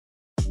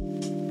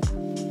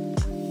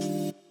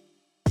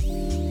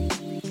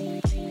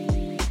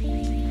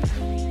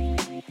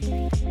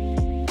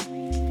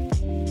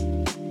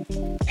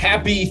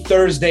Happy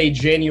Thursday,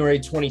 January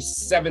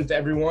 27th,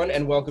 everyone,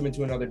 and welcome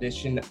into another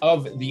edition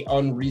of the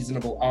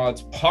Unreasonable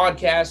Odds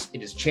podcast.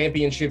 It is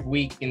championship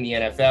week in the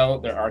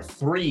NFL. There are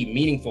 3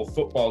 meaningful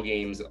football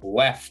games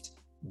left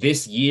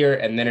this year,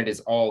 and then it is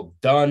all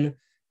done.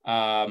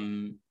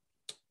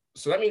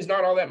 So that means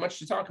not all that much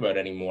to talk about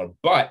anymore,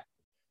 but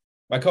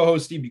my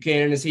co-host Steve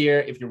Buchanan is here.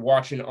 If you're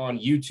watching on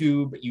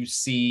YouTube, you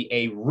see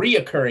a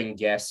reoccurring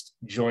guest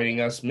joining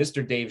us,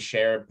 Mr. Dave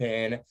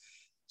Sharapan,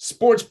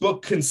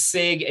 sportsbook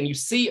consig, and you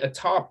see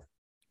atop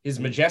his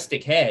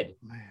majestic head,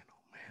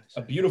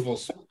 a beautiful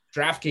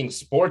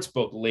DraftKings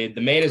sportsbook lid.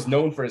 The man is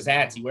known for his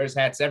hats. He wears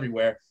hats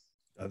everywhere.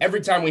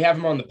 Every time we have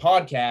him on the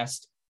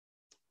podcast,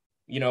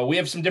 you know, we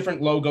have some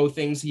different logo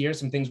things here,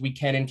 some things we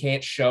can and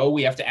can't show.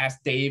 We have to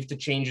ask Dave to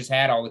change his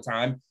hat all the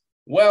time.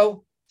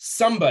 Well,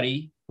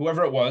 somebody,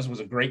 whoever it was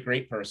a great,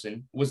 great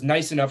person, was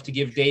nice enough to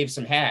give Dave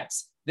some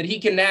hats that he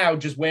can now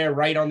just wear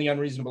right on the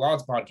Unreasonable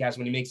Odds podcast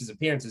when he makes his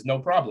appearances. No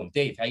problem.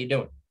 Dave, how you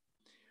doing?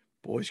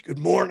 Boys, good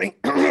morning.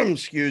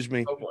 Excuse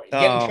me. Oh boy.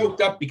 You're getting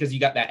choked up because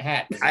you got that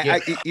hat.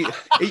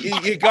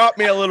 You got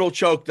me a little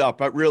choked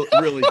up. I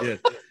really did.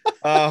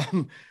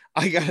 I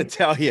got to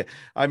tell you,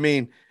 I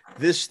mean,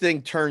 this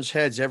thing turns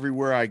heads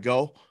everywhere I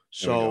go.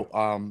 So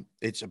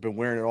I've been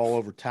wearing it all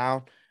over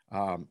town.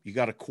 You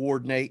got to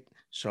coordinate.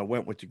 So I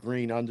went with the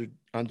green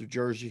under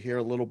jersey here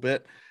a little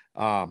bit.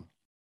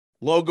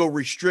 Logo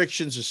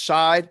restrictions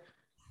aside,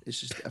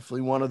 this is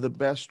definitely one of the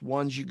best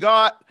ones you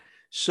got.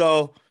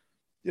 So,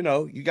 you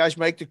know, you guys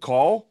make the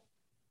call,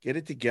 get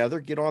it together,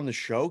 get on the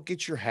show,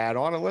 get your hat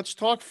on, and let's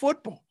talk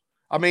football.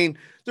 I mean,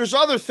 there's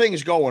other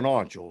things going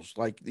on, Jules.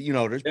 Like, you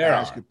know, there's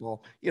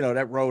basketball, you know,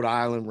 that Rhode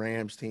Island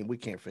Rams team. We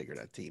can't figure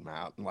that team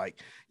out. And like,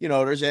 you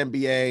know, there's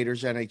NBA,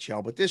 there's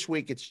NHL. But this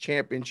week, it's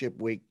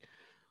championship week.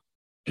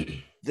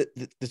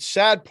 The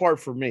sad part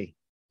for me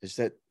is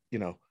that, you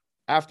know,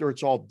 after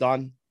it's all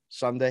done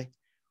Sunday,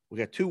 we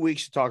got 2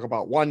 weeks to talk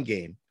about one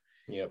game.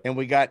 Yep. And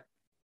we got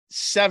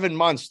 7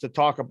 months to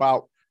talk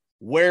about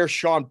where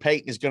Sean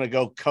Payton is going to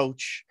go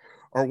coach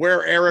or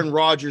where Aaron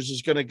Rodgers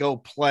is going to go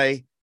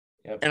play.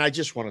 Yep. And I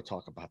just want to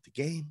talk about the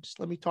games.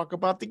 Let me talk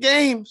about the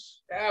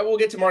games. We'll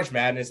get to March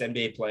Madness,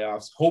 NBA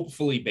playoffs,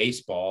 hopefully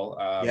baseball.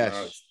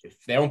 Yes. If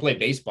they don't play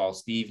baseball,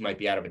 Steve might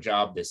be out of a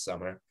job this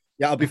summer.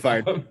 Yeah, I'll be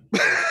fired.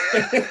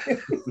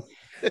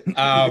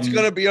 It's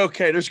going to be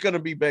okay. There's going to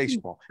be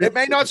baseball. It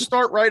may not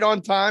start right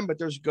on time, but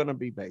there's going to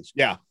be baseball.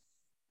 Yeah.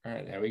 All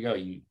right, there we go.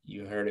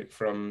 You heard it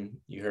from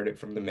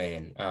the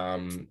man.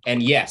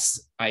 And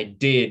yes, I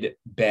did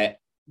bet.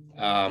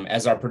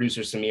 As our producer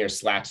Samir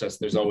slacks us,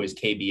 there's always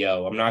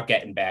KBO. I'm not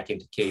getting back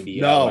into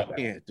KBO. No,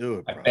 can't do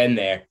it. Bro. I've been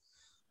there.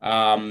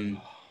 I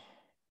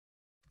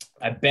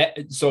bet.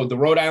 So the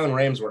Rhode Island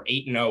Rams were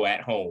 8-0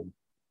 at home.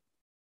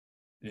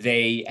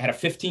 They had a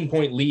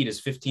 15-point lead as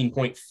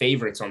 15-point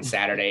favorites on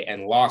Saturday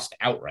and lost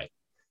outright.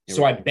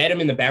 So I bet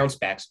him in the bounce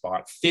back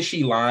spot.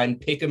 Fishy line,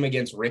 pick him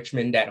against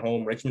Richmond at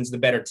home. Richmond's the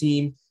better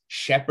team.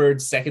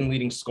 Shepard, second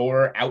leading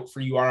scorer, out for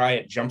URI.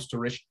 It jumps to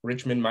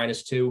Richmond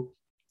 -2.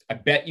 I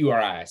bet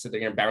URI. I said they're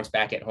going to bounce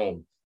back at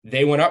home.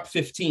 They went up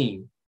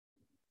 15.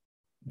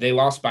 They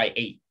lost by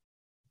 8.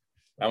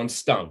 That one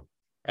stung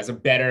as a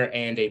bettor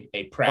and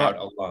a proud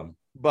alum.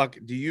 Buck,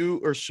 do you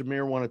or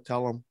Samir want to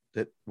tell them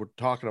that we're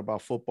talking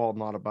about football,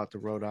 not about the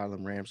Rhode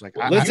Island Rams? Like,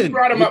 listen, you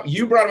brought him up.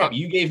 You brought him up.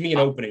 You gave me an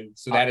opening,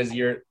 so that is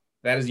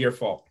your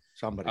fault.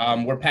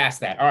 Somebody. We're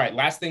past that. All right.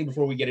 Last thing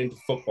before we get into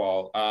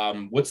football.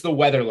 What's the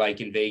weather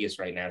like in Vegas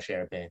right now,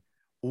 Sharapan?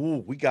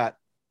 Ooh, we got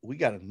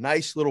a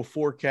nice little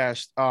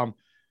forecast.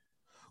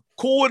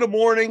 Cool in the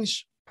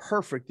mornings,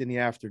 perfect in the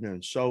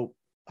afternoon. So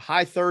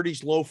high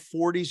 30s, low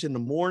 40s in the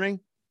morning.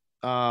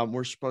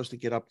 We're supposed to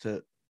get up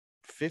to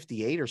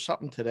 58 or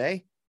something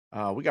today.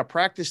 We got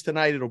practice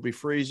tonight. It'll be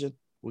freezing.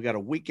 We got a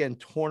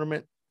weekend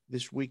tournament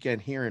this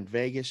weekend here in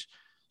Vegas.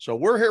 So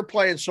we're here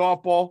playing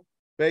softball,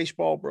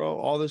 baseball, bro,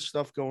 all this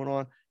stuff going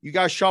on. You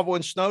guys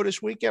shoveling snow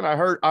this weekend? I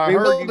heard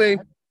you.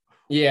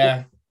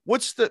 Yeah.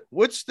 What's the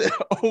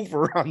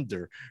over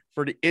under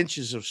for the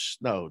inches of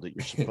snow that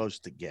you're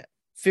supposed to get?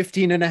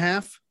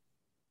 15.5.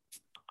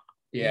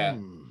 Yeah.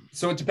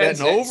 So it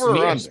depends. Over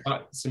or under?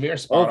 Samir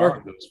spot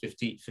on goes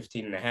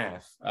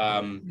 15.5.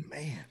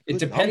 Man, it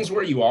depends number.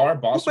 Where you are.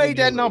 Boston. Who made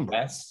that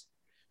number?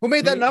 Who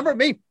made that number?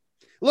 Me.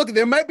 Look,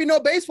 there might be no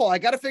baseball. I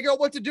got to figure out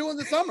what to do in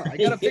the summer. I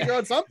got to figure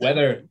out something.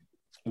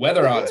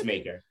 Weather odds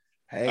maker.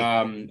 Hey.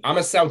 I'm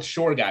a South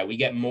Shore guy. We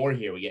get more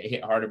here. We get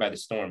hit harder by the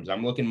storms.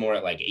 I'm looking more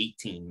at like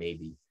 18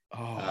 maybe.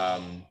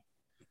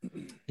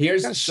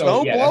 Here's that's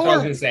what I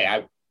was gonna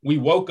say. We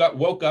woke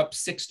up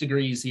 6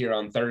 degrees here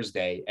on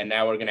Thursday, and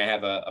now we're gonna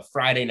have a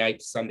Friday night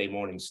to Sunday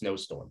morning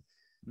snowstorm.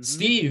 Mm-hmm.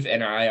 Steve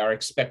and I are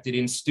expected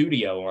in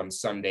studio on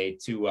Sunday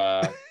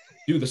to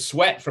do the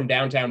sweat from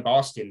downtown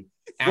Boston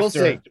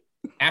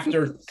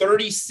after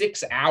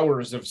 36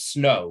 hours of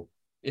snow.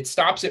 It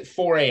stops at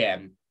 4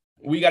 a.m.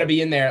 We got to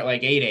be in there at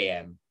like 8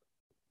 a.m.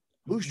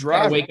 Who's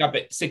driving? Wake up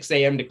at 6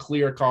 a.m. to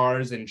clear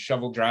cars and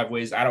shovel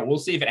driveways. We'll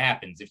see if it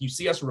happens. If you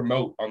see us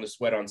remote on the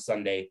sweat on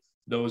Sunday,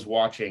 those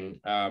watching,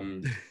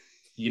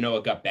 You know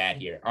it got bad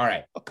here. All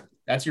right.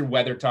 That's your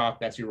weather talk.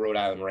 That's your Rhode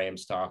Island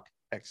Rams talk.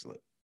 Excellent.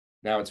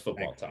 Now it's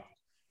football talk.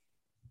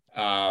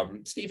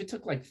 Steve, it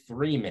took like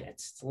 3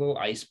 minutes. It's a little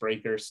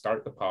icebreaker.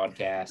 Start the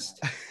podcast.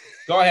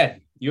 Go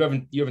ahead. You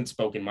haven't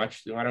spoken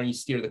much. Why don't you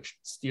steer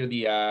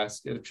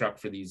the truck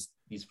for these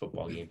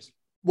football games?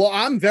 Well,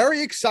 I'm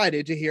very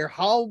excited to hear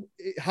how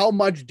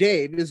much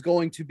Dave is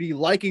going to be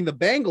liking the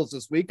Bengals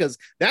this week, because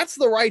that's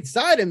the right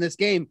side in this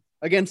game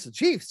against the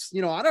Chiefs.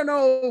 You know, I don't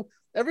know.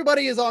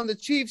 Everybody is on the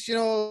Chiefs. You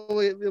know,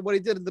 what he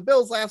did to the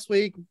Bills last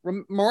week,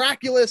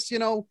 miraculous. You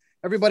know,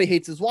 everybody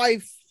hates his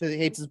wife,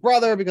 hates his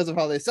brother because of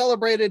how they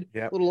celebrated.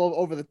 Yep. A little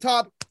over the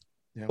top.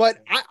 Yep.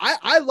 But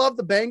I love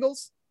the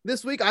Bengals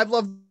this week. I've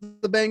loved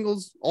the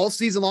Bengals all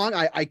season long.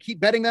 I keep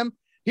betting them.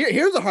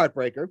 Here's a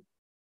heartbreaker.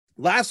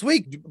 Last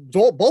week,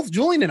 both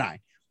Julian and I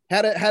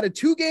had a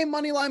 2-game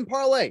money line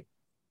parlay.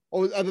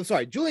 Oh, I'm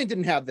sorry, Julian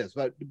didn't have this,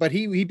 but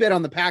he bet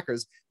on the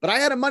Packers. But I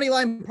had a money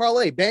line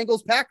parlay,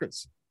 Bengals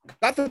Packers.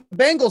 Got the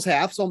Bengals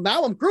half, so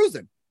now I'm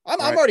cruising.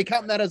 I'm already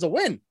counting that as a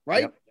win,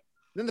 right? Yep.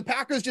 Then the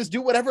Packers just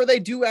do whatever they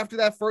do after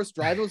that first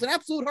drive. It was an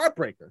absolute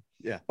heartbreaker.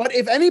 Yeah. But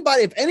if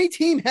any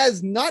team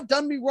has not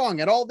done me wrong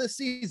at all this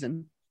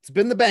season, it's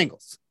been the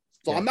Bengals.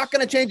 So Yes. I'm not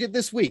going to change it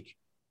this week.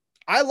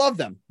 I love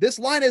them. This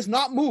line has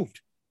not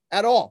moved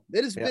at all.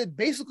 It has been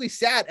basically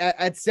sat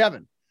at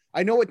 7.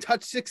 I know it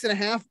touched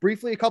 6.5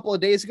 briefly a couple of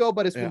days ago,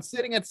 but it's been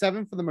sitting at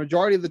 7 for the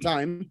majority of the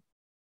time.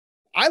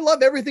 I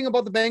love everything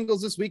about the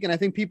Bengals this week, and I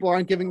think people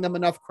aren't giving them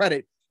enough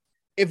credit.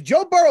 If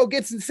Joe Burrow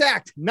gets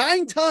sacked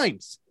 9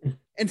 times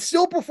and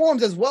still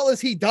performs as well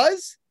as he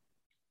does,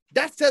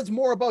 that says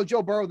more about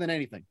Joe Burrow than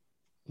anything.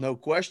 No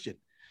question.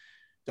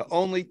 The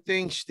only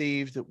thing,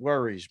 Steve, that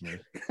worries me,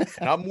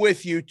 and I'm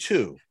with you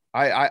too.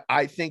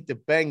 I think the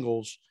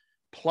Bengals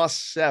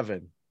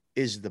 +7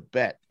 is the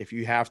bet if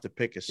you have to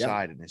pick a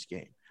side in this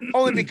game.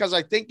 Only because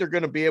I think they're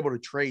going to be able to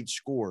trade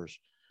scores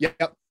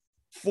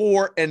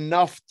for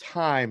enough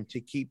time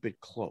to keep it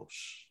close.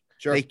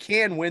 Sure. They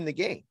can win the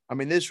game. I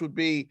mean, this would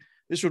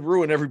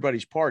ruin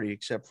everybody's party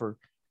except for,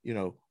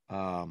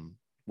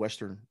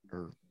 Western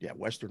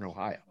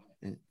Ohio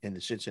and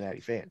the Cincinnati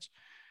fans.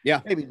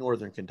 Yeah. Maybe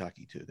Northern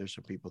Kentucky too. There's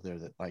some people there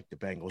that like the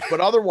Bengals,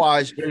 but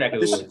otherwise,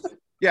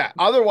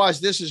 otherwise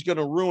this is going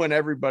to ruin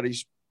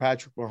everybody's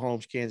Patrick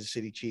Mahomes, Kansas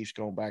City Chiefs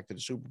going back to the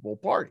Super Bowl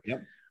party.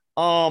 Yep.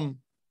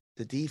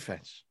 The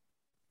defense.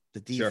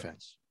 Sure.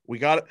 We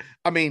got it.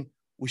 I mean,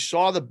 we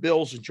saw the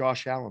Bills and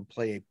Josh Allen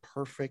play a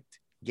perfect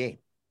game.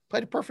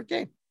 Played a perfect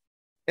game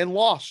and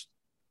lost.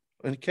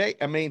 Okay.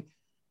 I mean,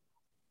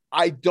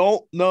 I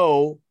don't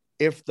know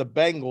if the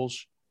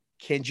Bengals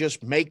can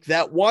just make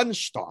that one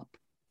stop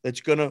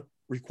that's going to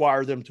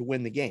require them to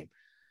win the game.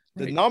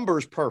 The number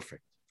is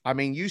perfect. I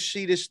mean, you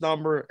see this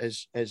number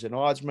as an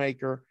odds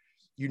maker,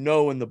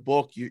 in the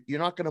book, you're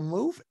not going to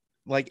move it.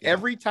 Like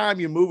every time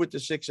you move it to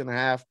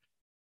 6.5,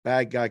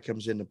 bad guy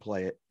comes in to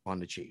play it on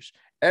the Chiefs.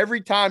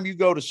 Every time you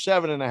go to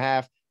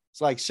 7.5,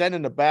 it's like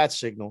sending a bat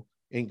signal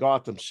in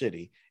Gotham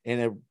City,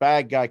 and a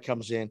bad guy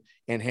comes in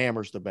and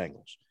hammers the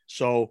Bengals.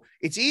 So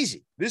it's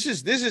easy. This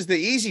is the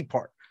easy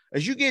part.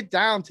 As you get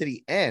down to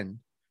the end,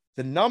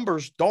 the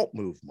numbers don't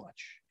move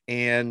much,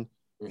 and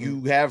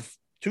you have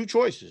 2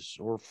 choices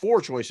or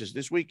 4 choices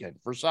this weekend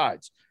for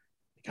sides.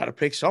 You got to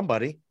pick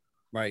somebody.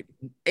 Right.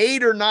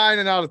 8 or 9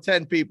 and out of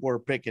 10 people are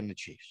picking the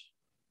Chiefs.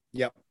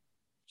 Yep.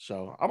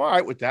 So I'm all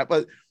right with that.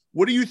 But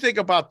what do you think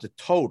about the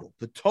total?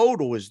 The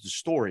total is the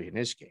story in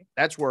this game.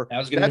 That's where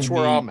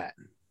I'm at.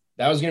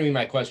 That was going to be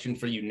my question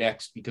for you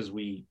next, because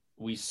we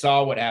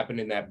saw what happened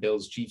in that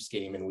Bills Chiefs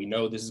game, and we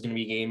know this is going to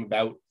be a game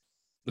about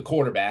the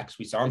quarterbacks.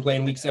 We saw him play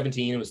in week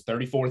 17. It was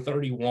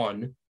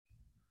 34-31.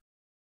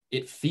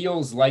 It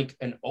feels like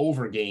an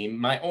over game.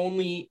 My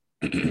only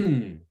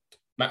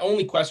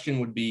question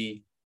would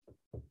be,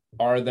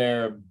 are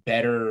there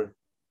better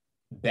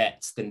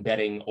bets than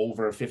betting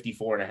over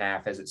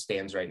 54.5 as it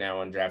stands right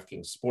now on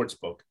DraftKings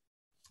Sportsbook?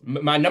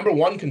 My number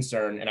one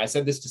concern, and I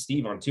said this to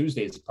Steve on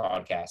Tuesday's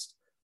podcast,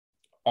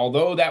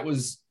 although that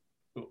was,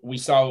 we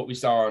saw what we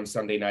saw on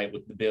Sunday night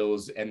with the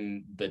Bills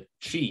and the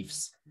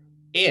Chiefs,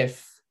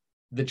 if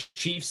the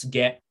Chiefs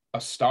get a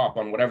stop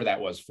on whatever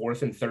that was,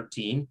 4th and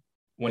 13,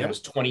 when it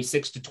was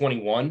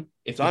 26-21,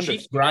 if the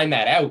Chiefs grind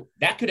that out,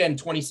 that could end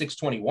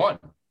 26-21.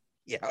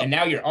 Yeah. And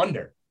now you're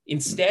under.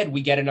 Instead,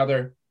 we get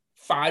another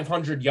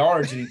 500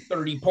 yards and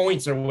 30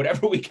 points or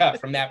whatever we got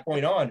from that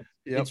point on.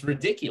 It's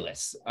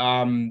ridiculous.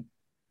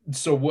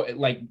 So what,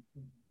 like,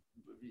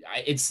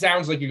 it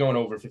sounds like you're going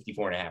over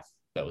 54.5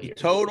 though here.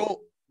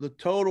 The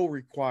total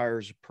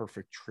requires a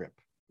perfect trip,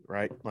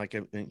 right? Like,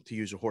 to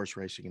use a horse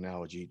racing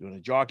analogy, when a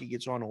jockey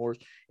gets on a horse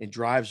and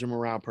drives him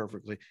around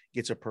perfectly,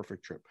 gets a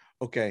perfect trip.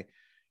 Okay.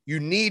 You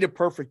need a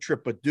perfect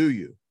trip, but do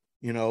you?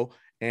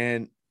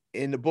 And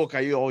in the book,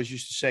 I always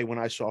used to say, when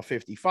I saw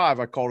 55,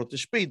 I called it the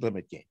speed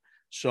limit game.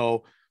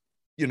 So,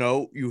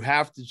 you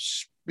have to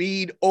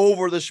speed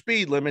over the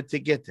speed limit to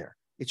get there.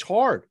 It's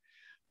hard,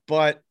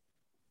 but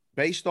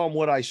based on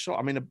what I saw,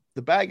 I mean,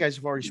 the bad guys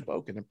have already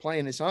spoken. They're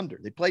playing this under.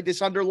 They played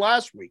this under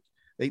last week.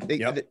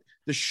 The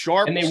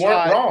sharp, and they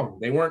weren't wrong.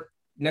 They weren't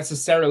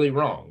necessarily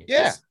wrong.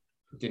 Yeah.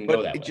 It didn't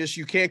go that way. Just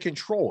you can't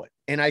control it.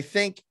 And I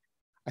think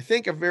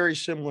a very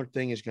similar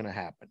thing is going to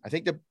happen. I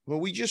think that when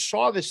we just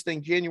saw this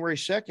thing January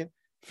 2nd,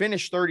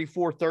 finished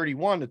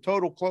 34-31, the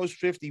total closed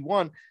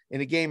 51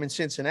 in a game in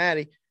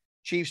Cincinnati.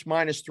 Chiefs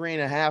minus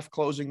 3.5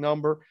 closing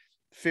number,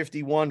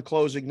 51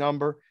 closing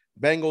number.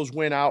 Bengals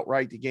win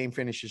outright. The game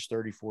finishes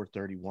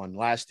 34-31.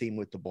 Last team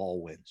with the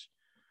ball wins.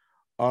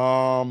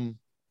 A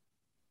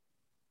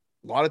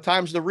lot of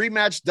times the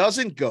rematch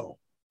doesn't go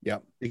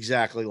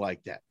exactly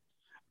like that.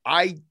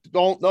 I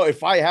don't know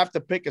if I have to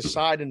pick a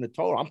side in the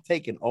total. I'm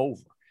taking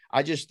over.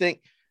 I just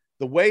think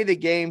the way the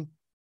game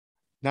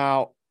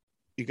now,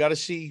 you got to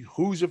see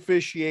who's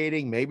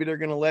officiating. Maybe they're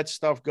going to let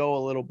stuff go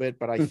a little bit,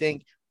 but I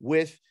think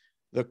with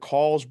the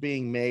calls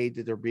being made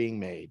that they're being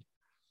made,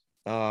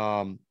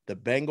 the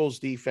Bengals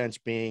defense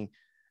being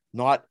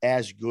not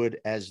as good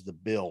as the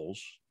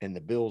Bills, and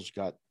the Bills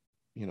got,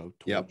 torched.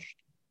 Yep.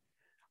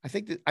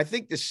 I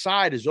think the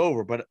side is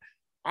over, but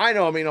I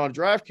know, on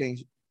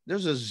DraftKings,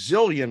 there's a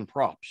zillion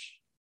props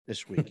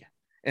this weekend.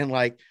 And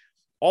like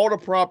all the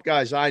prop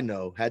guys I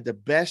know had the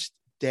best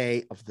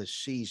day of the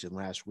season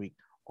last week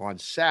on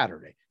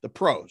Saturday, the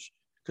pros,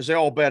 because they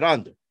all bet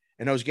under.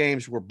 And those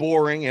games were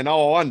boring and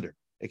all under,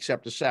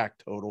 except the sack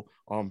total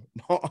on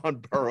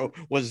Burrow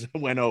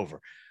went over.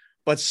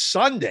 But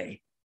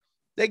Sunday,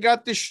 they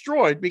got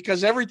destroyed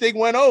because everything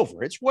went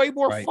over. It's way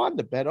more fun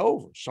to bet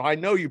over. So I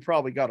know you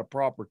probably got a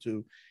prop or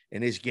two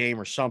in his game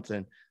or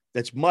something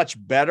that's much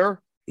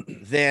better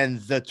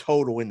than the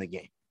total in the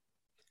game.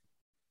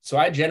 So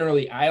I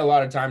a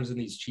lot of times in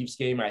these Chiefs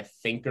game, I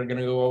think are going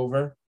to go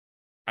over.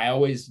 I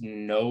always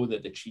know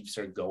that the Chiefs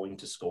are going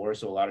to score.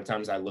 So a lot of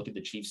times I look at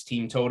the Chiefs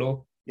team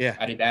total. Yeah.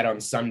 I did that on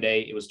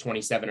Sunday. It was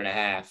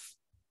 27.5.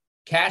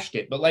 Cashed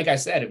it. But like I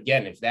said,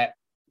 again, if that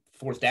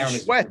fourth down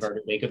is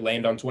converted, they could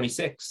land on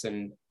 26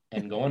 and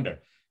go under.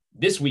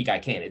 This week I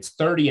can't. It's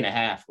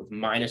 30.5 with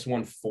minus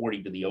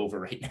 140 to the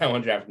over right now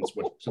on DraftKings.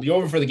 So the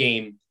over for the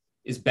game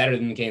is better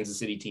than the Kansas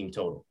City team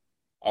total,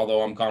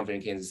 although I'm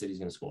confident Kansas City's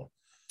going to score.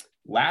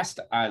 Last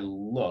I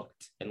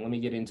looked, and let me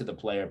get into the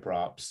player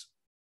props.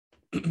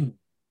 Well,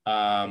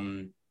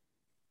 let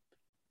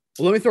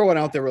me throw one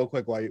out there real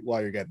quick while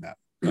you're getting that.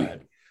 Go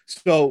ahead.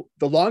 So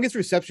the longest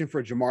reception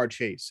for Jamar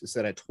Chase is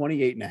set at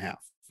 28.5.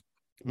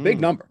 Big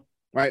number,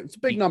 right? It's a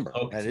big number.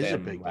 That is a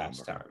big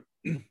last number.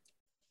 time.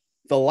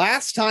 The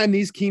last time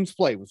these teams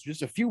played was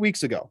just a few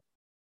weeks ago.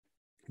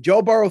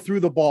 Joe Burrow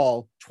threw the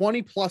ball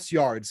 20 plus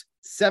yards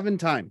 7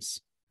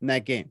 times in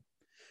that game.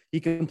 He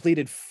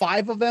completed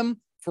 5 of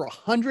them for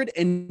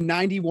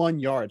 191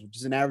 yards, which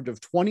is an average of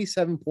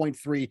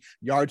 27.3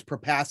 yards per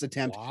pass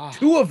attempt. Wow.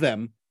 2 of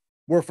them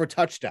were for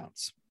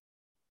touchdowns.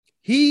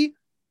 He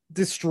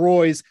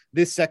destroys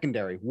this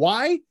secondary.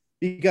 Why?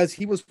 Because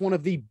he was one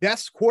of the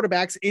best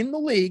quarterbacks in the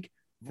league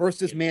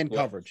versus man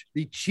coverage.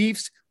 The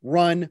Chiefs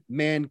run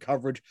man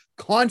coverage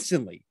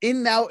constantly.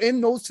 In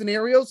those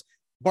scenarios,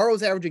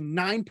 Burrow's averaging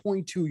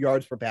 9.2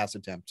 yards per pass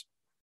attempt.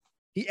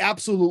 He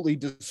absolutely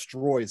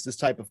destroys this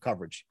type of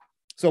coverage.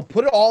 So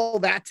put all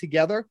that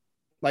together,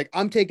 like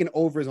I'm taking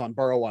overs on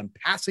Burrow on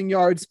passing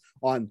yards,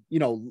 on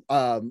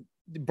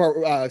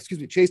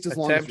Chase's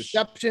longest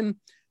reception.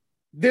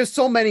 There's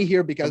so many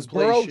here because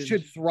Burrow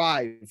should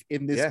thrive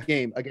in this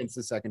game against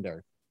the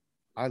secondary.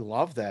 I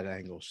love that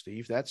angle,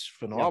 Steve. That's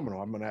phenomenal.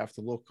 Yeah. I'm going to have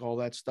to look all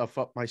that stuff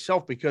up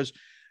myself because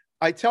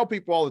I tell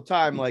people all the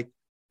time, like,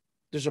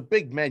 there's a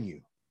big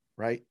menu,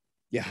 right?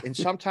 Yeah. And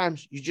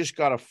sometimes you just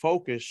got to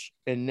focus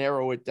and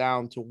narrow it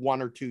down to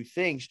 1 or 2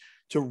 things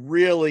to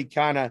really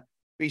kind of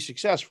be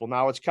successful.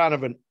 Now, it's kind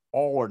of an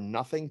all or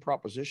nothing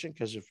proposition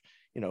because if,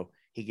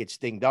 he gets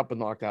dinged up and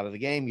knocked out of the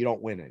game, you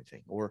don't win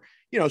anything. Or,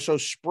 so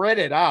spread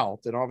it out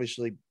and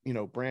obviously,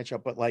 branch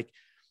up, but like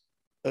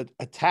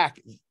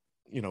attack,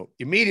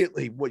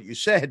 immediately what you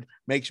said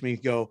makes me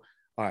go,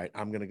 all right,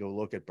 I'm going to go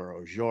look at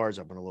Burrow's yards.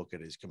 I'm going to look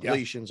at his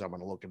completions. I'm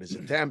going to look at his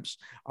attempts.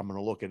 I'm going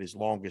to look at his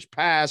longest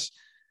pass.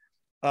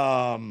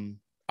 I'm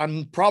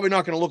probably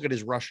not going to look at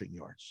his rushing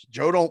yards.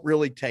 Joe don't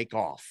really take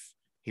off.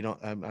 I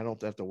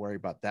don't have to worry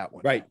about that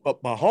one. Right.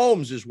 But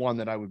Mahomes is one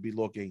that I would be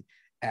looking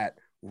at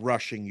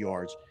rushing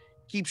yards.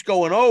 Keeps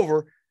going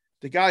over.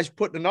 The guys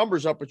putting the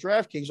numbers up at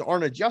DraftKings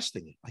aren't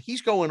adjusting it.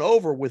 He's going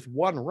over with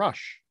 1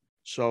 rush.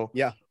 So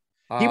yeah,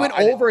 he went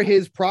over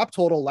his prop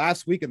total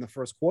last week in the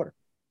first quarter.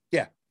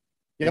 Yeah.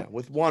 Yep. Yeah,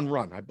 with 1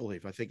 run, I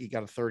believe. I think he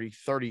got a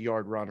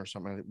 30-yard run or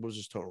something. What was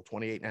his total?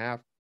 28.5,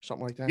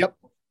 something like that. Yep.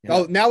 Yeah.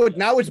 Oh, now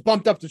it's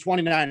bumped up to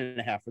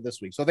 29.5 for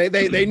this week. So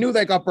they knew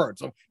they got burned.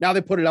 So now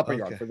they put it up a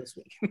yard for this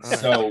week.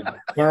 So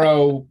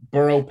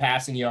Burrow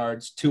passing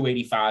yards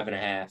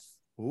 285.5.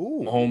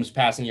 Ooh. Mahomes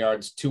passing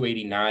yards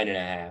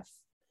 289.5.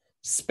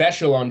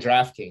 Special on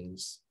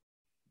DraftKings.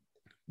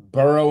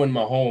 Burrow and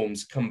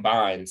Mahomes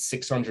combined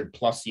 600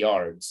 plus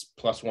yards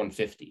plus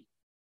 150.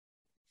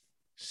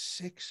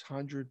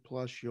 600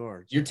 plus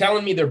yards. You're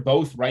telling me they're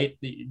both right?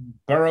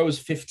 Burrow's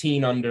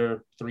 15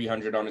 under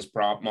 300 on his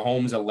prop.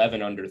 Mahomes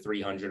 11 under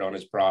 300 on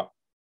his prop.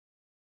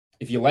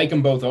 If you like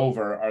them both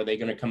over, are they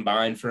going to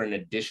combine for an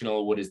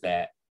additional, what is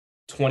that?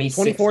 26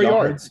 24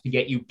 yards to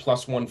get you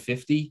plus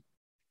 150.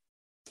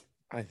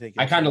 I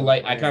kind of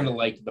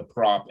like the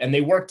prop, and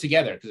they work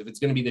together because if it's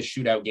going to be the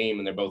shootout game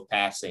and they're both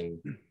passing,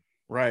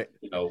 right?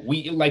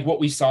 We like what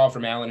we saw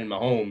from Allen and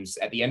Mahomes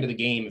at the end of the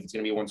game. If it's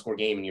going to be a one-score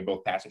game and you're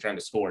both passing trying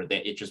to score,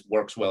 that it just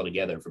works well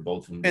together for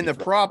both of them. And the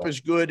prop is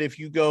good if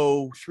you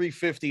go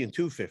 350 and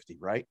 250,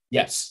 right?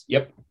 Yes.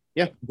 Yep.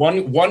 Yeah.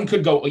 One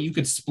could go. You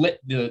could split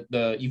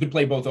the. You could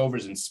play both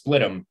overs and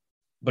split them,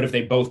 but if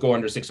they both go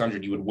under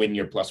 600, you would win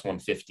your plus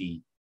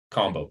 150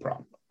 combo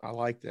prop. I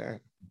like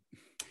that.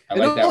 And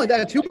not only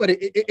that too, but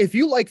if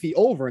you like the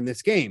over in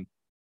this game,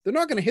 they're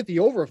not going to hit the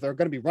over if they're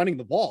going to be running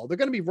the ball. They're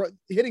going to be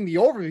hitting the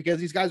over because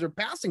these guys are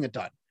passing a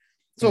ton.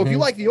 So if you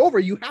like the over,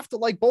 you have to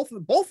like both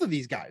of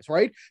these guys,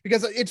 right?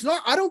 Because it's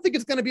not. I don't think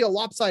it's going to be a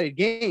lopsided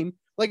game.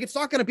 Like it's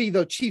not going to be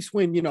the Chiefs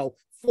win,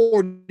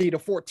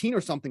 40-14 or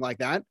something like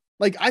that.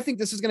 Like I think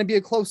this is going to be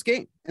a close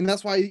game, and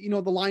that's why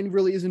the line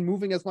really isn't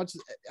moving as much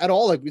at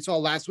all. Like we saw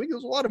last week, there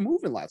was a lot of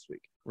movement last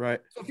week. Right.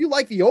 So if you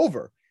like the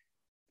over.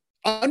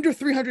 Under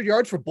 300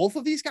 yards for both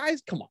of these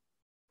guys? Come on.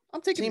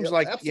 I'm taking it seems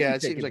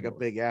like a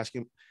big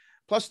asking.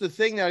 Plus, the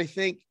thing that I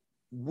think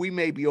we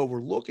may be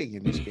overlooking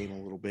in this game a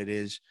little bit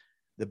is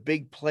the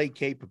big play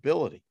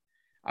capability.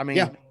 I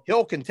mean,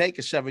 Hill can take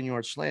a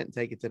 7-yard slant and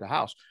take it to the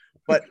house,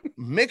 but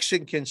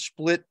Mixon can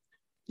split,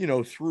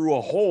 through a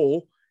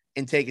hole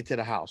and take it to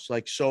the house.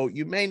 So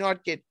you may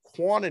not get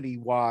quantity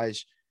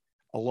wise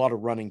a lot of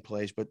running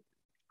plays, but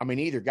I mean,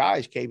 either guy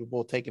is capable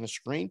of taking a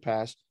screen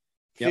pass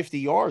 50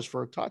 yards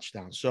for a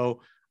touchdown.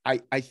 So I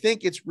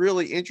think it's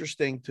really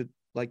interesting to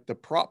like the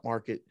prop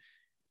market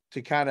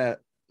to kind of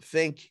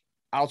think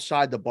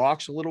outside the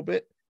box a little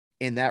bit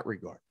in that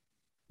regard.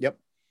 Yep.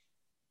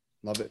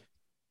 Love it.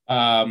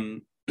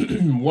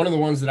 One of the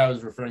ones that I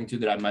was referring to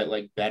that I might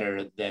like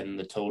better than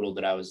the total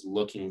that I was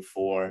looking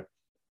for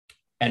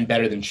and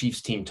better than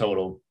Chiefs team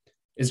total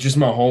is just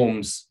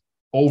Mahomes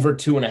over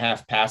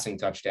 2.5 passing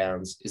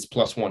touchdowns is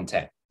plus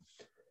 110.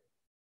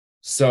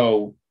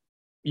 So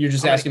you're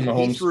just asking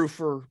Mahomes.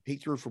 He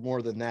threw for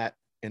more than that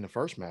in the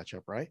first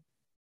matchup, right?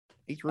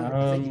 He threw,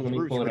 I think he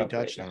threw 3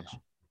 touchdowns.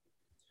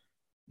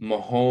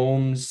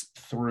 Mahomes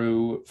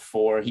threw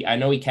for I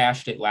know he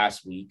cashed it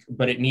last week,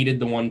 but it needed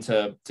the one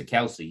to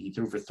Kelsey. He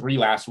threw for 3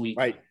 last week,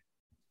 right?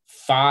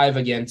 5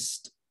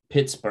 against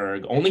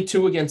Pittsburgh, only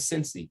 2 against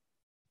Cincy.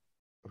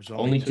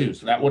 Only 2.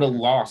 So that would have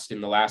lost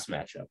in the last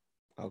matchup.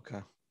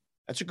 Okay,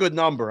 that's a good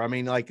number. I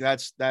mean, like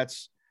that's.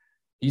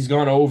 He's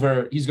gone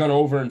over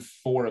in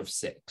 4 of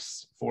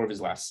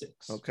his last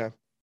 6. Okay.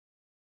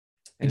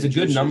 It's a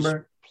good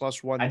number.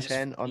 Plus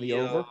 110 on the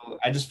over.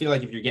 I just feel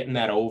like if you're getting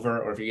that over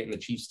or if you're getting the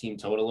Chiefs team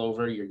total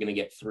over, you're going to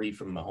get 3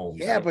 from Mahomes.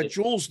 Yeah, but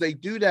Jules, they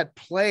do that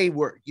play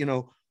where,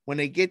 when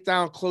they get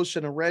down close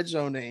in the red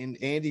zone and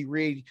Andy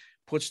Reid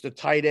puts the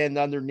tight end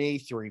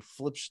underneath or he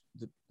flips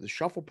the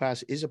shuffle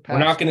pass is a pass. We're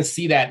not going to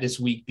see that this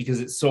week because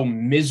it so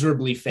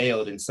miserably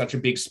failed in such a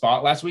big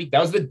spot last week.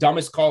 That was the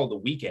dumbest call of the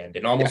weekend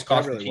and almost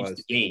cost the Chiefs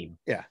the game.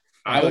 Yeah.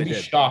 I would be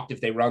shocked if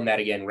they run that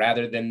again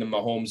rather than the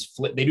Mahomes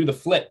flip. They do the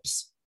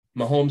flips.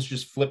 Mahomes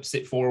just flips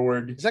it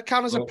forward. Does that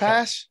count as a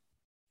pass?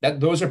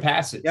 Those are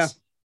passes. Yeah.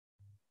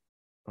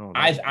 Oh,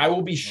 I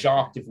will be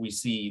shocked if we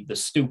see the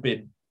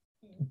stupid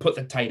put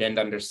the tight end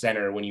under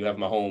center when you have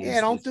Mahomes.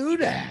 Yeah, don't do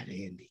that,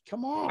 Andy.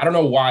 Come on. I don't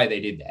know why they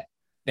did that.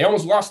 They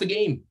almost lost the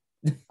game.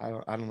 I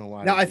don't know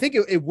why. Now, I think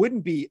it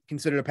wouldn't be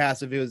considered a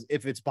pass if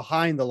it's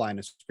behind the line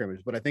of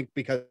scrimmage, but I think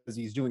because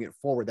he's doing it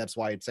forward, that's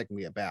why it's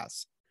technically a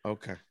pass.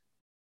 Okay.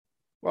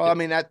 Well, I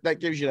mean, that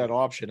gives you that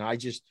option. I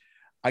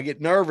get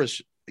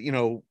nervous,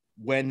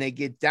 when they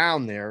get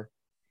down there,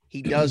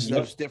 he does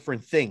those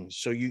different things.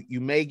 So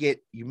you may get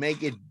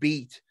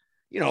beat,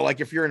 like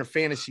if you're in a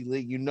fantasy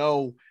league,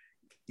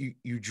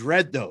 you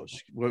dread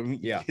those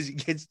because he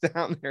gets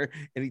down there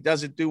and he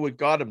doesn't do what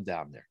got him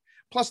down there.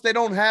 Plus they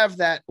don't have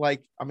that, I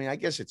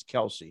guess it's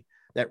Kelsey,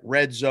 that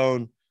red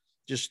zone,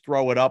 just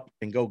throw it up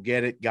and go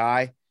get it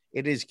guy.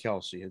 It is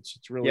Kelsey. It's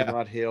really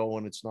not Hill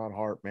and it's not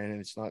Hartman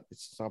and it's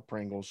not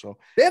Pringle. So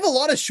they have a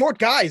lot of short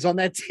guys on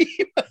that team.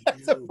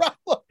 That's a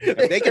problem.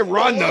 They can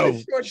run though,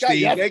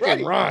 Steve. They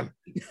can run,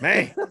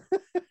 man.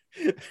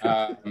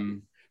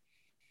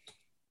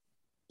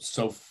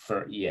 So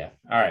all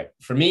right.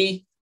 For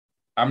me,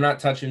 I'm not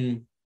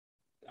touching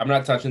the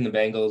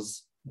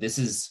Bengals. This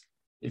is,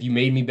 if you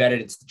made me bet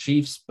it, it's the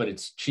Chiefs, but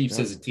it's Chiefs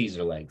as a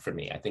teaser leg for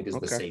me. I think is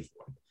the safe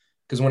one.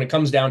 Because when it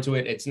comes down to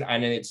it, it's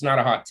not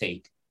a hot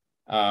take.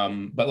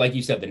 But like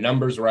you said, the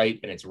number's right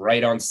and it's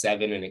right on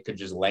 7 and it could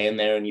just land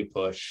there and you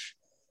push.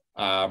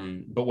 But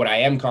what I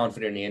am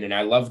confident in, and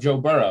I love Joe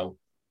Burrow,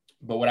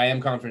 but what I am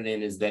confident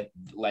in is that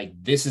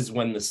this is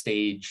when the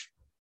stage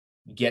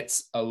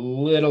gets a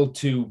little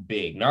too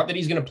big. Not that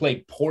he's going to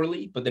play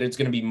poorly, but that it's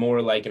going to be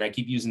more like, and I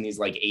keep using these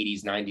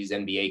 80s, 90s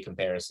NBA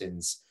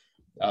comparisons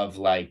of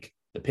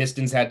the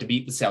Pistons had to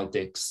beat the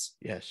Celtics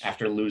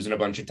after losing a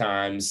bunch of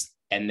times.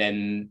 And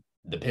then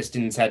the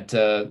Pistons had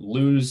to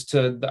lose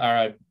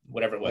to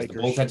whatever it was. Lakers.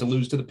 The Bulls had to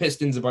lose to the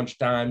Pistons a bunch of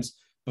times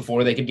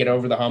before they could get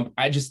over the hump.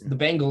 The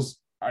Bengals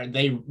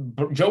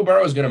Joe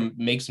Burrow is going to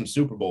make some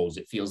Super Bowls,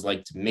 it feels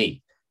like to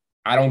me.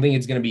 I don't think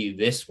it's going to be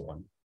this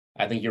one.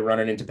 I think you're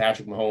running into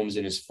Patrick Mahomes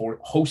and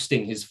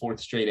hosting his 4th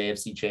straight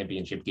AFC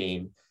championship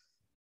game.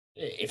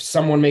 If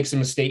someone makes a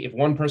mistake, if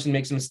one person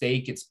makes a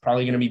mistake, it's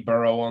probably going to be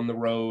Burrow on the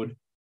road.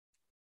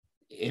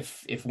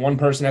 If one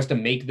person has to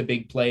make the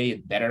big play,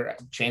 better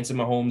chance of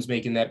Mahomes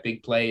making that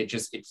big play.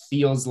 It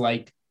feels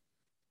like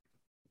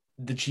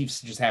the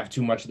Chiefs just have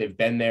too much. They've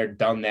been there,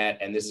 done that,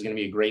 and this is going to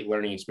be a great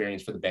learning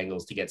experience for the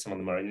Bengals to get some of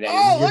them.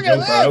 Look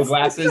Joe at Burrow this.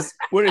 glasses.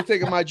 What do you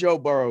think of my Joe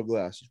Burrow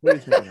glasses?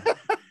 What do you think?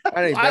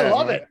 I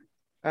love it.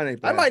 That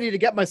ain't bad. I might need to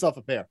get myself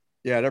a pair.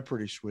 Yeah, they're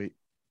pretty sweet.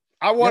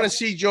 I want to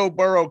see Joe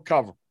Burrow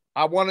cover.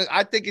 I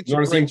think it's You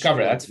want to see him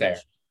cover? story. That's fair.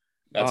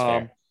 That's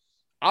fair.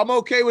 I'm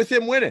okay with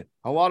him winning.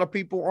 A lot of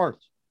people aren't.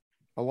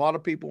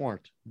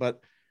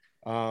 But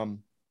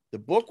the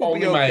book will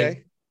be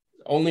okay.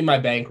 Only my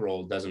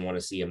bankroll doesn't want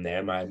to see him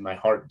there. My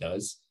heart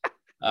does.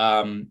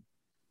 The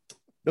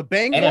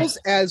Bengals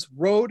as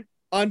road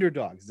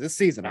underdogs this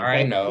season.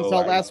 I know. We saw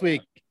last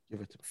week.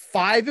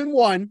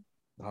 5-1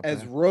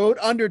 as road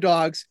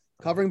underdogs,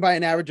 covering by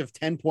an average of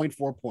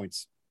 10.4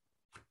 points.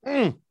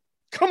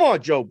 Come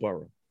on, Joe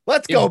Burrow.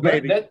 Let's go,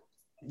 baby.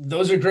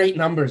 Those are great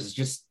numbers.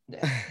 Just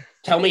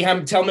tell me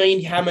how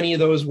many of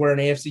those were an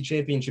AFC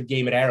championship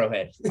game at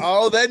Arrowhead.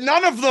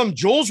 None of them,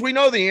 Jules. We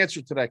know the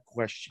answer to that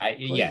question.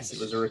 Yes, it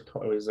was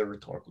a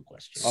rhetorical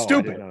question.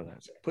 Stupid. I didn't know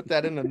that. Put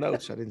that in the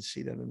notes. I didn't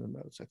see that in the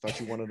notes. I thought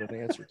you wanted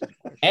an answer to the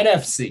question.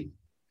 NFC,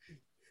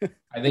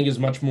 I think, is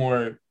much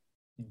more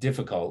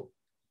difficult.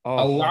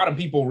 A lot of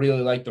people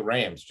really like the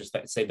Rams. Just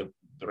say the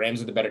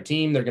Rams are the better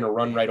team. They're going to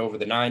run right over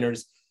the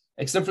Niners,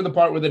 except for the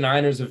part where the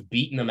Niners have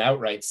beaten them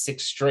outright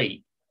 6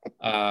 straight.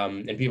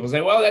 And people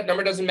say, well, that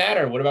number doesn't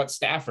matter. What about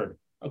Stafford?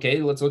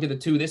 Okay, let's look at the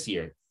 2 this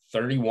year,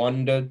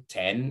 31-10,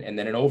 and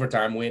then an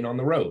overtime win on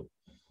the road.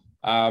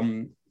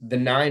 The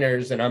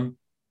Niners, and I'm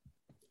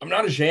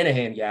not a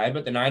Shanahan guy,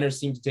 but the Niners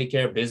seem to take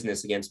care of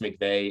business against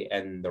McVay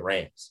and the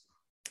Rams.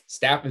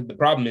 The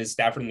problem is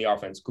Stafford in the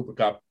offense, Cooper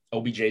Kupp,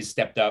 OBJ's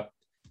stepped up,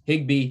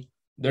 Higbee,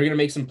 they're going to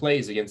make some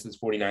plays against this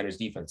 49ers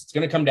defense. It's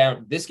going to come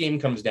down. This game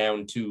comes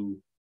down to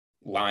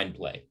line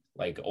play,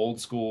 like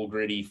old school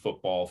gritty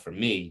football for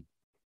me,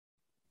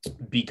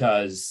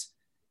 because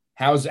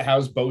how's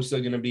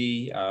Bosa going to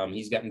be?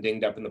 He's gotten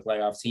dinged up in the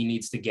playoffs. He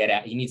needs to get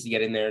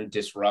in there and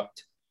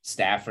disrupt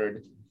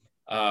Stafford.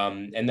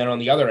 And then on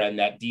the other end,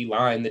 that D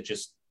line that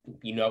just,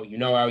 you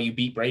know how you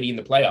beat Brady in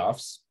the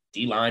playoffs,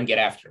 D line, get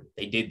after him.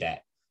 They did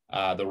that.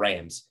 The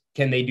Rams.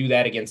 Can they do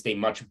that against a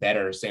much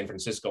better San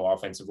Francisco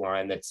offensive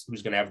line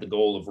who's going to have the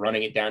goal of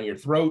running it down your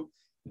throat?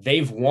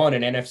 They've won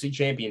an NFC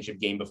championship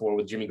game before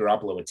with Jimmy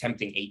Garoppolo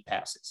attempting 8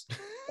 passes.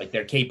 Like,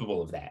 they're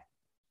capable of that.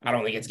 I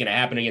don't think it's going to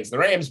happen against the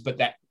Rams, but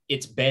that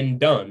it's been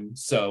done.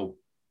 So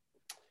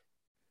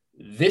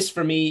this,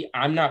 for me,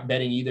 I'm not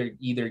betting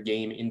either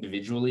game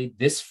individually.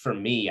 This, for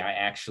me, I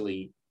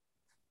actually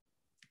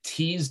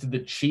teased the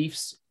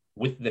Chiefs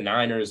with the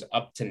Niners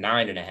up to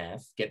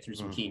 9.5, get through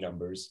some key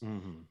numbers.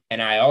 Mm-hmm.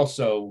 And I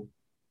also,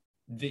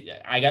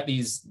 I got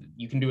these,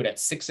 you can do it at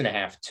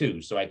 6.5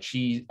 too. So I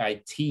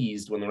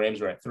teased when the Rams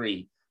were at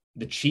 3,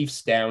 the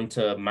Chiefs down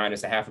to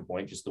 -0.5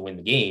 point just to win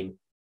the game.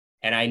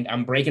 And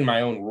I'm breaking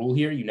my own rule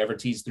here. You never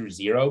tease through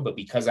 0, but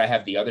because I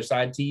have the other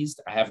side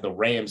teased, I have the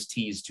Rams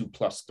teased to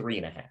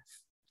 +3.5.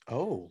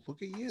 Oh,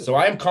 look at you. So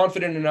I am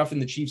confident enough in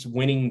the Chiefs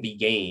winning the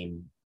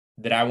game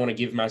that I want to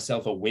give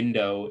myself a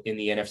window in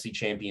the NFC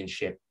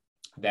Championship.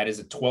 That is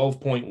a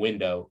 12-point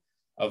window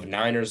of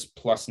Niners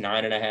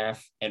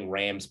 +9.5 and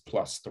Rams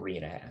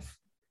 +3.5.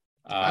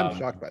 I'm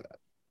shocked by that.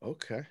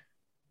 Okay.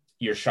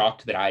 You're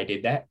shocked that I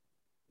did that?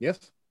 Yes.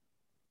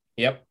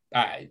 Yep.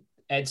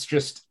 It's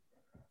just,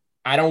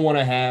 I don't want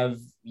to have,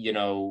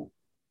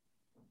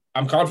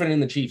 I'm confident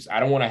in the Chiefs. I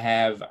don't want to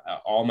have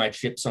all my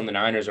chips on the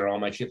Niners or all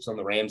my chips on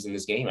the Rams in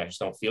this game. I just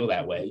don't feel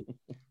that way.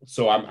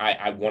 So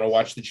I want to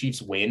watch the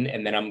Chiefs win,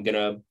 and then I'm going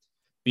to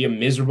be a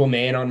miserable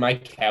man on my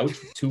couch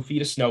with 2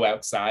 feet of snow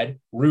outside,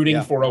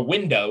 rooting for a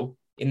window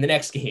in the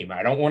next game.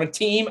 I don't want a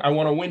team. I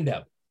want a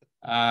window.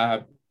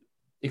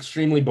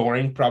 Extremely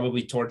boring,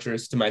 probably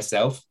torturous to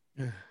myself.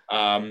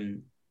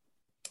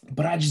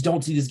 But I just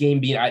don't see this game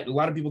being, a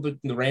lot of people think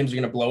the Rams are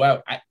going to blow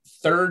out.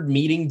 Third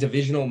meeting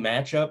divisional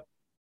matchup,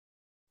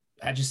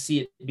 I just see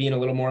it being a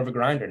little more of a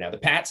grinder now. The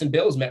Pats and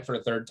Bills met for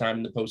a third time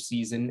in the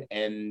postseason,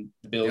 and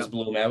the Bills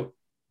blew them out.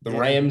 The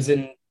Rams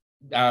and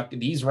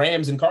these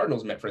Rams and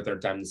Cardinals met for a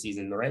third time this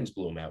season, and the Rams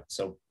blew them out.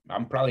 So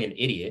I'm probably an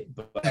idiot,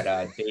 but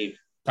Dave,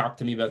 talk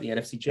to me about the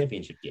NFC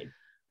Championship game.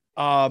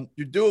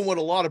 You're doing what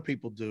a lot of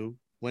people do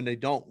when they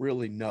don't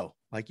really know.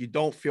 Like, you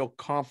don't feel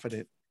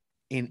confident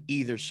in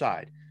either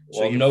side.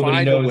 So well,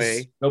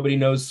 nobody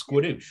knows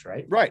Squidoosh,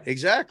 right? Right,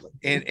 exactly.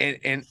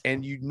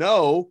 And you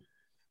know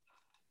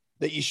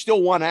that you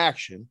still want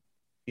action.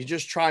 You're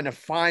just trying to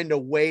find a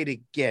way to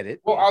get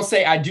it. Well, I'll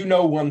say I do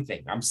know one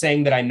thing. I'm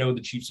saying that I know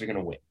the Chiefs are going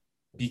to win,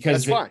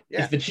 because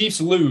if the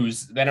Chiefs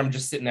lose, then I'm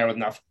just sitting there with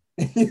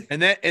nothing.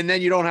 and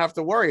then you don't have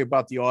to worry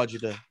about the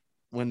Audrey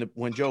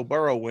when Joe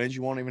Burrow wins,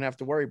 you won't even have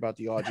to worry about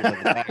the odds of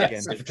the back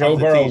Yes, end. if Joe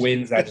Burrow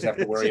wins, I just have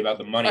to worry about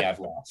the money I've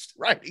lost.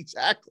 Right,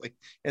 exactly.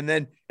 And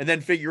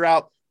then figure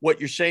out what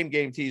your same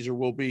game teaser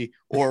will be,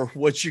 or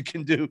what you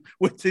can do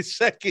with the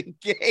second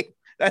game.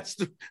 That's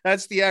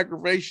the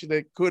aggravation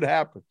that could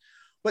happen.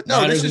 But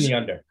no, Niners in the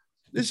under.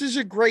 This is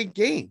a great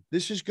game.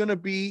 This is going to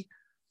be,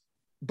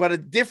 but a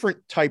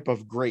different type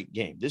of great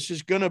game. This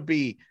is going to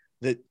be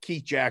that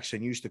Keith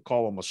Jackson used to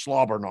call him a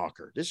slobber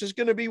knocker. This is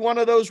going to be one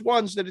of those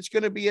ones that it's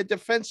going to be a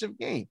defensive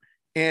game.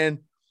 And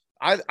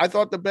I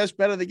thought the best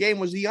bet of the game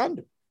was the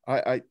under.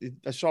 I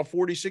saw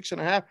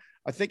 46.5.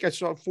 I think I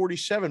saw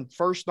 47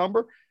 first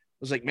number. I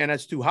was like, man,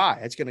 that's too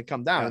high. It's going to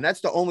come down. And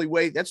that's the only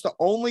way. That's the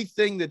only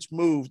thing that's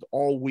moved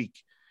all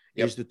week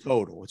is the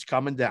total. It's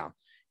coming down.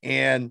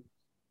 And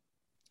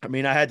I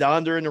mean, I had the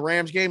under in the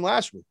Rams game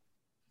last week.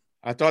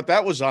 I thought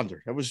that was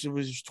under. It was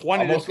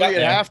 20 to 3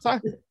 at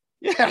halftime.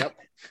 Yeah. Yep.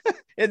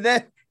 and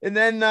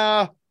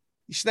then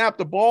he snapped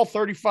the ball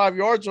 35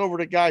 yards over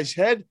the guy's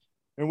head,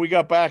 and we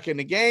got back in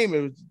the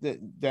game.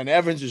 Then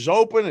Evans is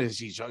open, and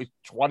he's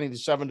 20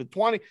 to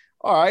 20.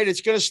 All right,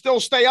 it's going to still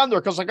stay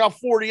under because I got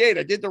 48.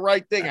 I did the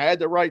right thing. I had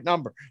the right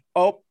number.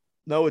 Oh,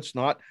 no, it's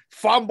not.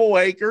 Fumble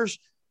Akers.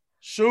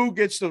 Sue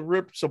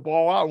rips the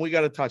ball out, and we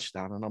got a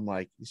touchdown. And I'm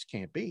like, this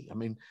can't be. I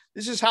mean,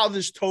 this is how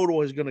this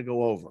total is going to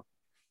go over.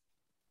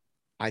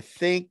 I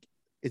think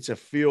it's a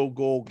field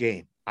goal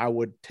game. I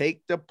would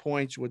take the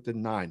points with the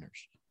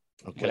Niners.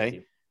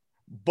 Okay.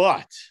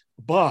 But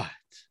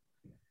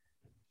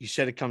you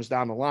said it comes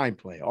down to line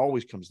play. It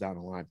always comes down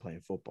to line play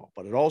in football.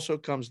 But it also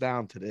comes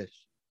down to this.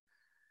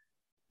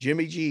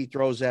 Jimmy G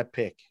throws that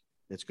pick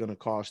that's going to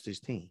cost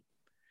his team.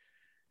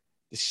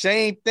 The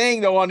same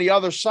thing, though, on the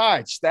other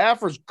side.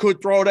 Stafford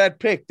could throw that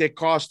pick that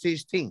cost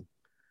his team.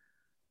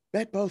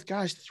 Bet both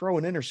guys to throw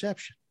an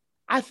interception.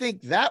 I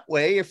think that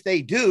way, if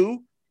they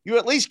do, you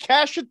at least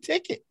cash a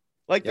ticket.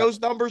 Like those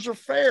numbers are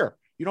fair.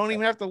 You don't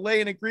even have to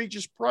lay an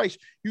egregious price.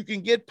 You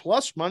can get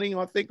plus money,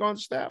 I think, on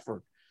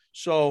Stafford.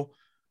 So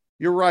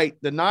you're right.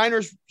 The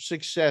Niners'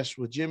 success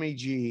with Jimmy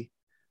G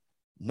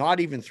not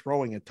even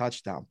throwing a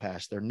touchdown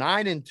pass. They're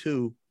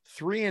 9-2,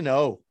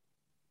 3-0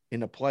 in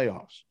the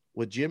playoffs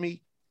with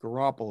Jimmy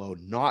Garoppolo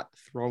not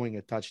throwing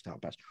a touchdown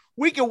pass.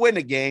 We can win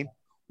the game.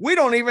 We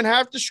don't even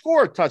have to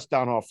score a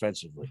touchdown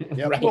offensively.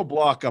 We'll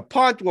block a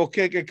punt. We'll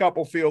kick a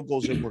couple field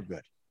goals, and we're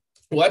good.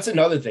 Well, that's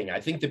another thing. I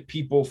think that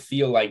people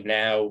feel like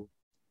now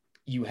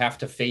you have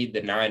to fade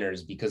the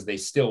Niners because they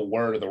still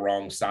were the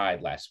wrong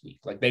side last week.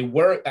 Like they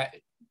were,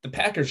 the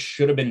Packers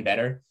should have been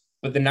better,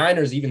 but the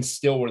Niners even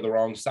still were the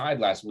wrong side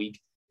last week.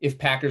 If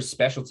Packers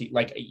specialty,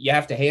 like you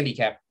have to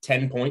handicap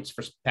 10 points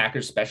for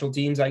Packers special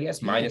teams, I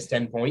guess, minus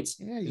 10 points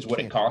is what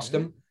it cost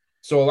them.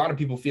 So a lot of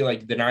people feel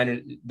like the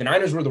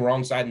Niners were the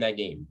wrong side in that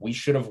game. We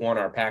should have won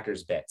our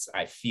Packers bets,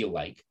 I feel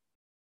like.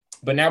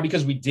 But now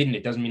because we didn't,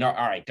 it doesn't mean, all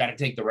right, got to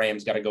take the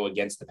Rams, got to go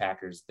against the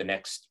Packers the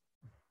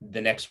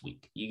next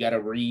week. You got to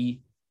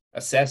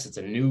reassess. It's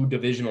a new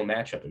divisional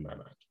matchup in my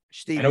mind.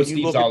 Steve, I know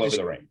Steve's all over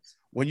the Rams.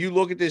 When you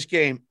look at this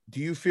game, do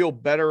you feel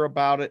better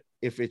about it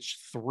if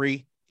it's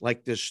 3?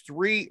 Like this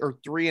 3 or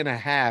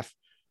 3.5?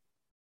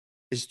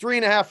 Is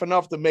 3.5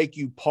 enough to make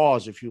you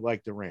pause if you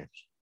like the Rams?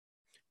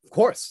 Of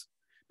course,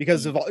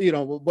 because of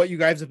what you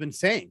guys have been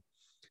saying.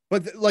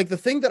 But the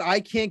thing that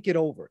I can't get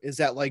over is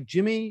that like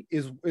Jimmy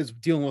is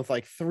dealing with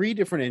like 3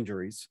 different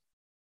injuries.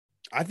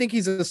 I think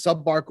he's a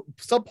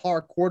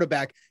subpar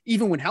quarterback,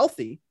 even when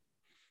healthy.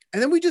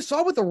 And then we just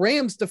saw with the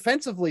Rams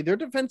defensively, their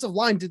defensive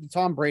line did to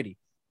Tom Brady.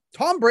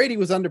 Tom Brady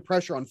was under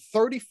pressure on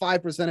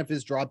 35% of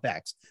his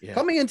dropbacks. Yeah.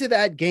 Coming into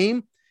that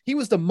game, he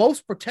was the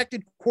most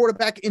protected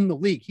quarterback in the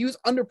league. He was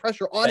under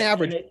pressure on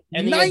average.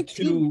 And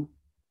 19.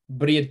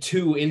 But he had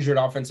 2 injured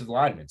offensive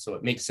linemen, so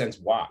it makes sense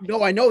why.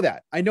 No, I know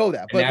that. And but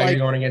now you're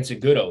going against a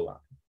good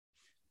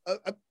O-line.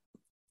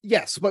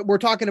 Yes, but we're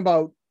talking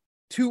about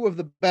 2 of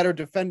the better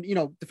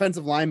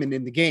defensive linemen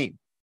in the game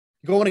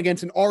going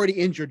against an already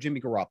injured Jimmy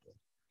Garoppolo.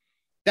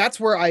 That's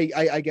where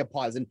I get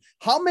paused. And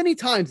how many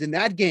times in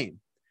that game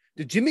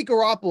did Jimmy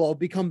Garoppolo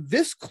become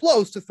this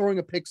close to throwing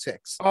a pick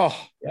 6? Oh,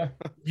 yeah.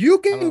 You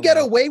can get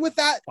away with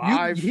that.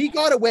 5. He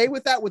got away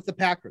with that with the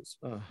Packers.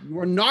 You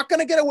are not going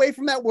to get away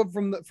from that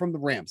from the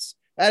Rams.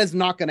 That is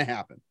not going to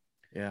happen.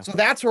 Yeah. So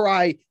that's where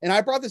I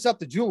brought this up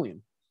to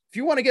Julian. If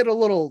you want to get a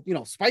little,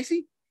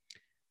 spicy,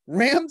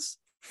 Rams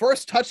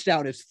first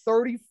touchdown is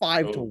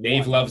 35 to 1.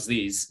 Dave loves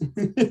these.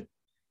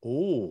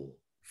 Oh,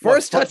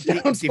 first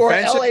touchdown for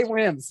LA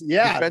Rams.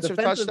 Yeah. Defensive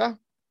touchdown.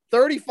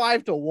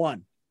 35 to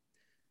 1.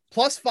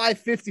 Plus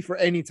 550 for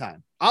any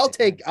time. I'll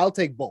take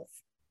both.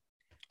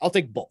 I'll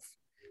take both.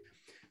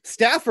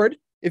 Stafford,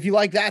 if you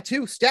like that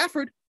too.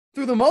 Stafford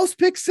threw the most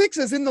pick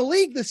 6s in the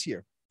league this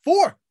year.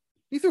 4.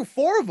 He threw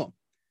 4 of them.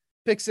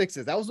 Pick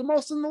 6s. That was the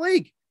most in the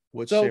league.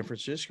 What's San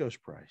Francisco's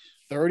price?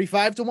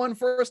 35 to 1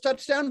 first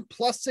touchdown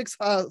plus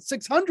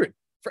 600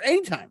 for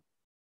any time.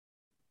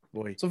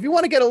 Boy. So if you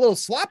want to get a little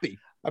sloppy.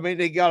 I mean,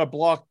 they got a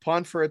block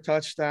punt for a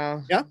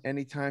touchdown. Yeah.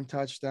 Anytime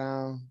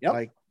touchdown.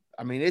 Yep.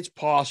 It's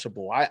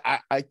possible.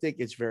 I think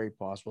it's very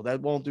possible.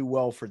 That won't do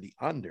well for the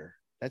under.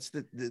 That's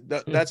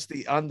that's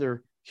the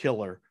under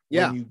killer.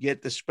 Yeah. When you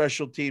get the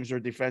special teams or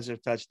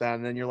defensive touchdown,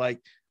 and then you're like,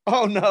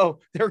 oh no,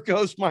 there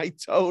goes my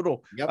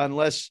total. Yep.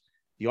 Unless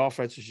the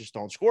offenses just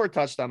don't score a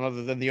touchdown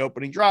other than the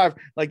opening drive,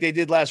 like they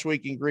did last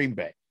week in Green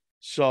Bay.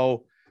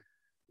 So,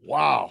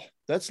 wow,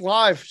 that's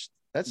live.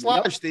 That's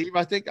live, Steve.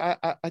 I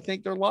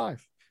think they're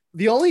live.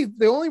 The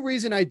only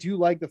reason I do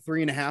like the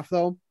 3.5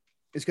 though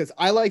is because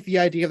I like the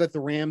idea that the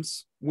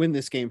Rams win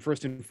this game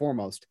first and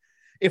foremost.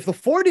 If the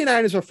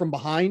 49ers are from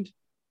behind,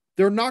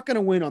 they're not going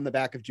to win on the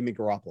back of Jimmy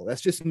Garoppolo.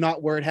 That's just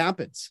not where it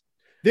happens.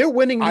 They're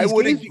winning these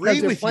games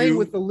because they're playing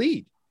with the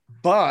lead.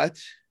 But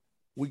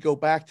we go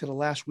back to the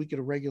last week of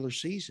the regular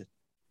season.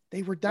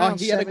 They were down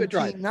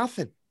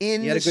 17-0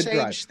 in the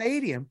same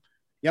stadium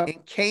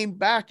and came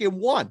back and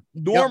won.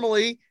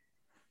 Normally,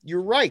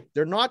 you're right.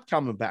 They're not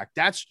coming back.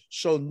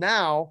 So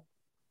now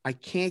I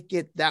can't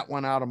get that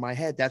one out of my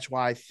head. That's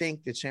why I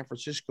think that San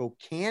Francisco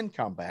can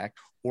come back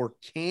or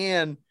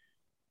can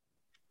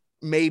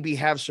maybe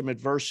have some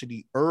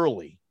adversity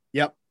early.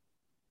 Yep.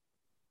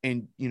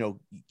 And,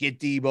 get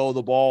Debo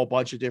the ball a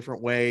bunch of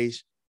different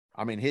ways.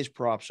 I mean, his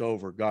props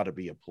over got to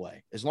be a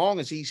play. As long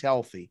as he's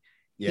healthy,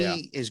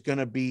 he is going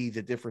to be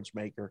the difference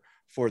maker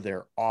for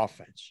their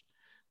offense.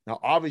 Now,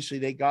 obviously,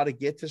 they got to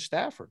get to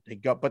Stafford. They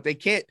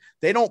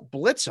don't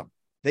blitz him.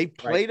 They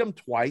played him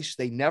twice.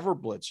 They never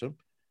blitz him.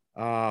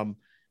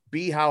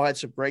 B. Howe had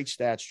some great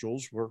stats,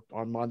 Jules,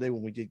 on Monday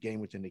when we did Game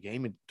Within the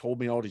Game, and told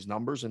me all these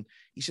numbers. And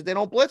he said they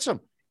don't blitz him.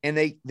 And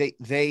they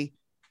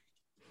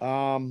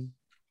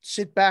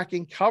sit back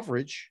in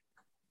coverage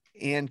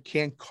and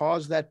can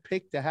cause that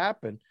pick to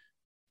happen.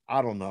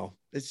 I don't know.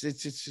 It's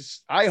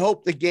just, I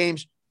hope the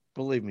games,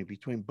 believe me,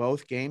 between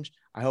both games,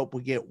 I hope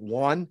we get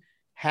one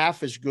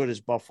half as good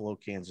as Buffalo,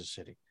 Kansas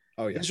City.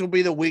 Oh yeah. This will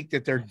be the week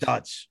that they're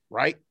duds,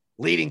 right?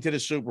 Leading to the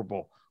Super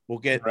Bowl. We'll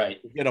get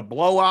a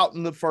blowout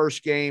in the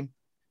first game,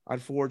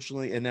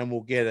 unfortunately, and then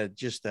we'll get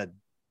just a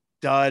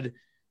dud,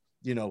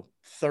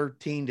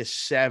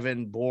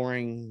 13-7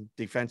 boring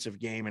defensive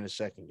game in the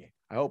second game.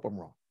 I hope I'm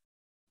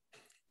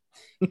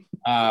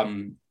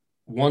wrong.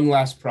 One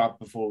last prop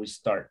before we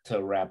start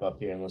to wrap up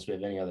here, unless we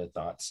have any other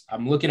thoughts.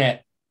 I'm looking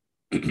at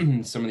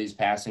some of these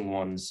passing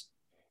ones.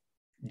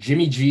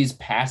 Jimmy G's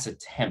pass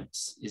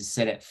attempts is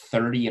set at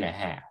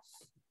 30.5.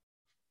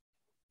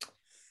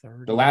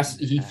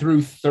 He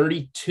threw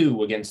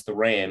 32 against the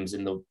Rams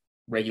in the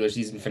regular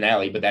season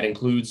finale, but that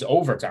includes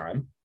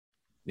overtime.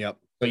 Yep.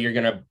 So you're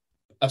going to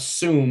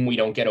assume we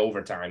don't get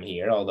overtime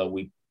here, although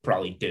we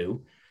probably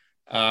do.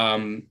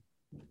 So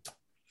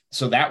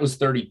that was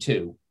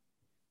 32.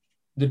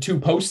 The two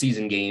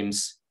postseason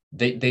games,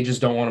 they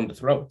just don't want him to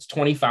throw. It's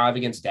 25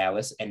 against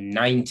Dallas and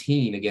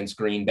 19 against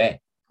Green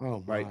Bay.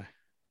 Oh, right.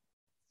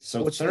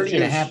 So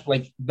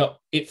 30.5,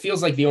 it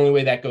feels like the only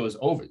way that goes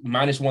over,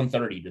 minus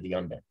 130 to the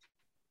under.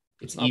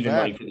 It's not even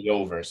money for the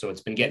over, so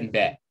it's been getting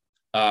bet.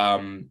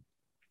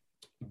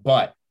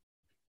 But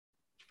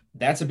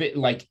that's a bit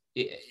like,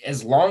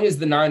 as long as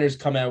the Niners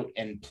come out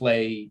and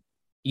play,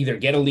 either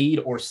get a lead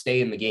or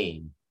stay in the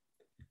game,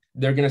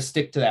 they're going to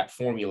stick to that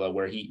formula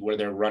where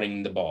they're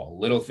running the ball.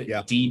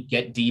 Deep,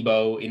 get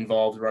Debo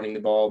involved running the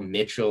ball,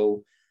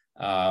 Mitchell.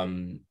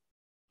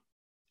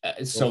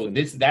 So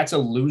that's a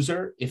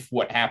loser if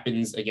what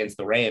happens against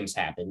the Rams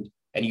happened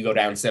and you go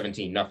down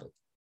 17-0.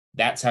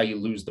 That's how you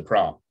lose the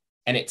prop.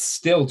 And it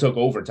still took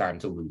overtime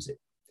to lose it.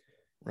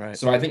 Right.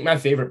 So I think my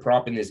favorite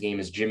prop in this game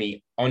is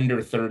Jimmy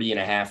under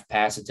 30.5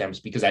 pass attempts,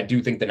 because I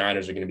do think the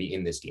Niners are going to be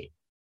in this game.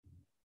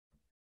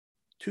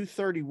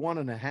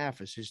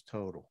 231.5 is his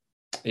total.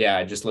 Yeah,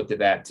 I just looked at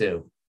that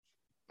too.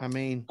 I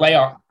mean,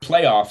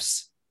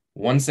 playoffs,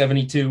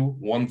 172,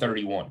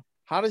 131.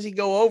 How does he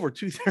go over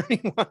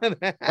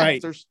 231.5?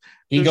 Right.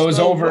 He goes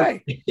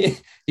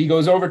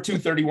over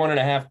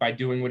 231.5 by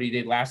doing what he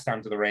did last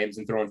time to the Rams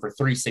and throwing for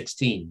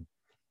 316.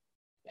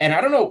 And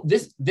I don't know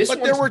this.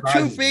 But there were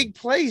two big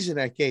plays in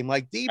that game.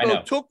 Like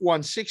Debo took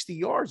 160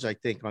 yards, I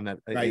think, in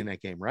that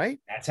game, right?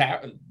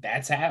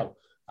 That's how.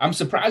 I'm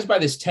surprised by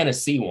this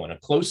Tennessee one, a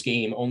close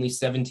game, only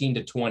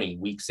 17-20,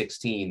 week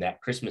 16,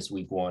 that Christmas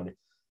week one.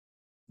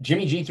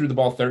 Jimmy G threw the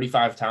ball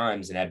 35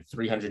 times and had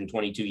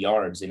 322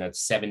 yards in a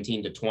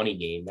 17-20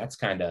 game. That's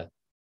kind of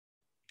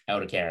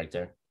out of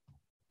character.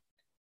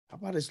 How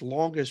about his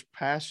longest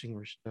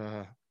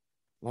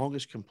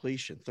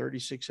completion,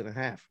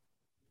 36.5?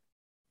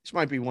 This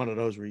might be one of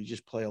those where you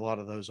just play a lot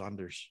of those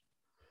unders.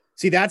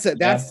 See, that's a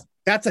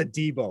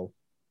Debo.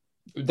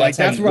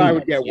 That's where I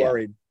would get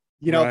worried.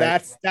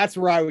 That's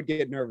where I would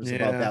get nervous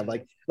about that.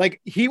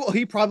 Like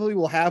he probably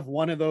will have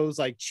one of those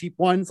like cheap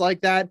ones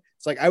like that.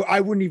 It's like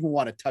I wouldn't even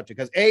want to touch it,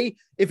 because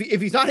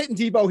if he's not hitting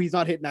Debo, he's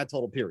not hitting that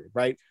total period,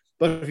 right?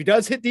 But if he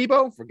does hit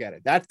Debo, forget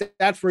it.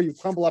 That's where you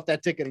crumble up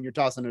that ticket and you're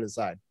tossing it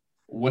aside.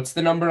 What's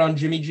the number on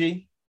Jimmy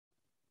G?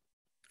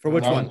 For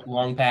which one?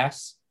 Long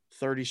pass?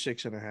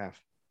 36.5.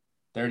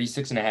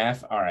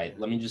 36.5. All right.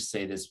 Let me just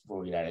say this before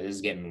we get out of it. This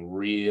is getting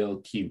real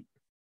cute.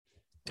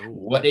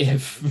 What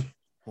if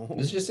we're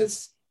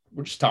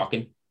just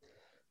talking.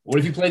 What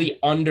if you play the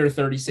under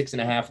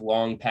 36.5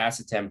 long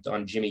pass attempt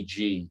on Jimmy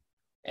G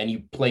and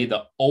you play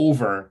the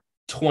over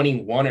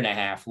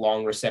 21.5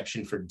 long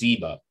reception for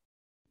Debo.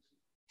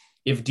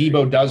 If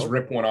Debo does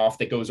rip one off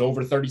that goes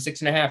over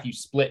 36.5, you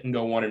split and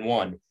go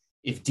 1-1.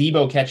 If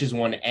Debo catches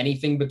one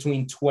anything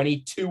between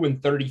 22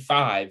 and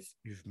 35,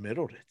 you've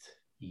middled it.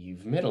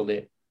 You've middled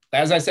it.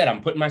 As I said,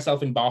 I'm putting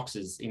myself in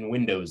boxes in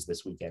windows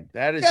this weekend.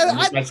 That is. I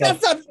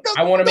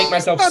want to make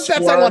myself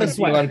squirm and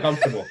feel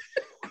uncomfortable.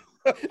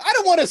 I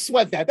don't want to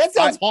sweat that. That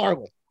sounds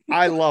horrible.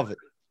 I love it.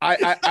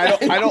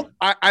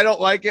 I don't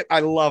like it.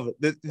 I love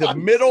it. The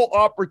middle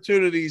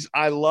opportunities,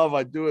 I love.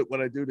 I do it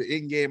when I do the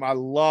in-game. I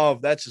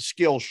love. That's a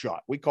skill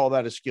shot. We call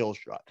that a skill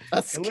shot.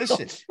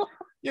 Listen,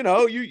 you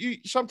know, you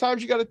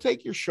sometimes you got to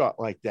take your shot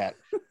like that.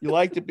 You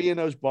like to be in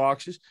those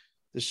boxes.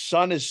 The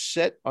sun is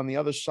set on the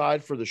other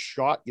side for the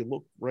shot. You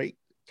look great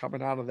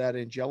coming out of that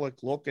angelic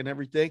look and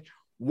everything.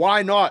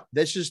 Why not?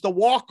 This is the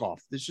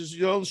walk-off. This is,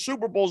 you know, the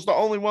Super Bowl is the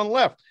only one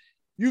left.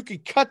 You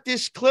could cut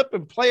this clip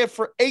and play it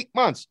for 8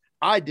 months.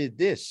 I did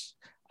this.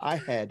 I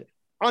had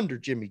under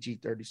Jimmy G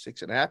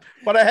 36.5,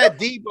 but I had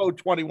Debo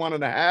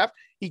 21.5.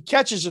 He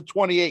catches a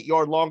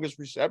 28-yard longest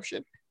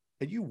reception,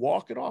 and you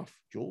walk it off,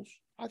 Jules.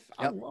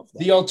 I love that.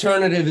 The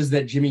alternative is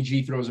that Jimmy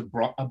G throws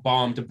a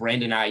bomb to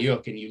Brandon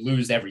Ayuk and you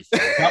lose everything.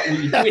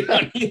 We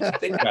don't need to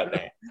think about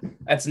that.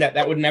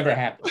 That would never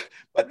happen.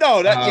 But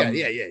no,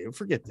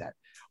 forget that.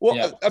 Well,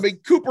 yeah. I mean,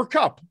 Cooper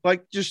Kupp,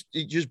 like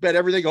you just bet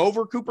everything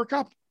over Cooper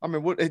Kupp. I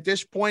mean, what at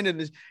this point in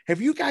this, have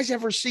you guys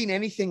ever seen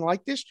anything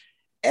like this?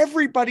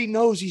 Everybody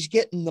knows he's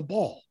getting the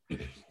ball.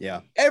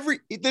 Yeah.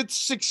 The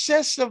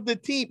success of the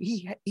team,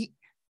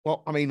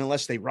 well, I mean,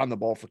 unless they run the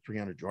ball for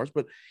 300 yards,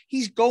 but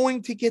he's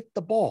going to get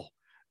the ball.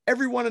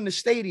 Everyone in the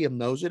stadium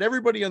knows it.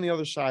 Everybody on the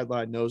other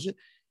sideline knows it.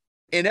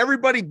 And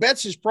everybody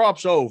bets his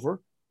props over.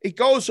 It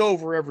goes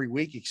over every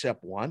week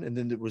except one. And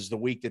then it was the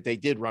week that they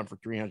did run for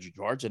 300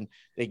 yards and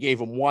they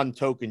gave him one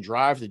token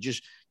drive to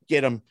just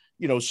get him,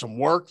 you know, some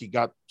work. He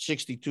got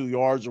 62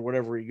 yards or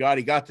whatever he got.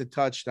 He got the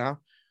touchdown.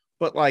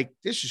 But like,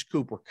 this is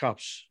Cooper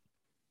Kupp's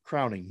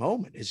crowning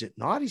moment, is it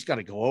not? He's got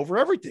to go over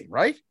everything,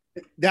 right?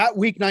 That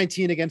week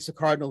 19 against the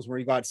Cardinals where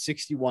he got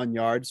 61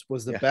 yards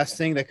was the best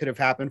thing that could have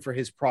happened for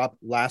his prop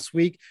last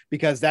week,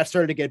 because that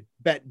started to get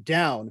bet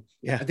down.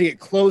 Yeah. I think it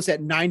closed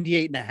at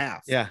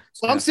 98.5. Yeah.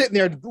 So I'm sitting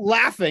there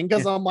laughing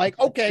because I'm like,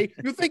 okay,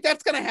 you think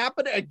that's going to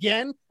happen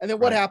again? And then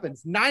what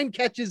happens? 9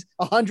 catches,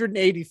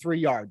 183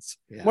 yards.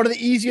 Yeah. One of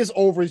the easiest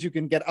overs you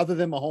can get other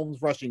than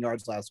Mahomes rushing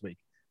yards last week.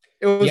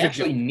 It was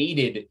he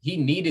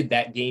needed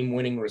that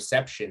game-winning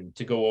reception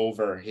to go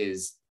over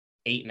his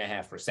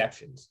 8.5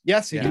 receptions.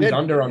 Yes, he was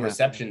under on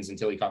receptions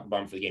until he caught the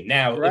bomb for the game.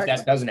 Now, if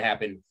that doesn't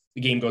happen, the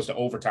game goes to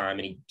overtime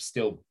and he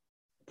still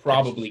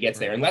probably gets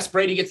there. Unless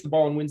Brady gets the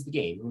ball and wins the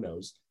game, who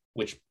knows,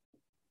 which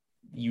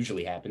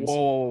usually happens.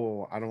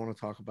 Whoa, I don't want to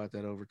talk about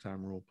that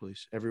overtime rule,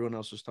 please. Everyone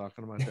else is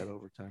talking about that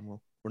overtime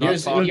rule.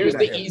 Here's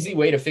the easy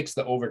way to fix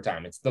the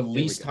overtime. It's the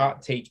least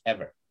hot take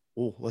ever.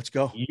 Oh, let's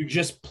go. You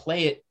just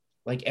play it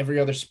like every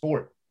other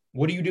sport.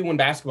 What do you do when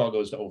basketball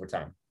goes to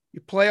overtime?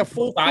 You play a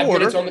full 5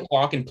 minutes on the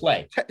clock and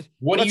play.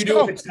 What do you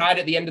do if it's tied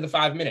at the end of the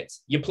 5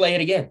 minutes? You play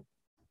it again.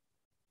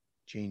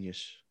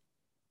 Genius.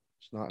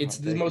 It's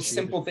the most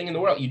simple thing in the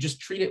world. You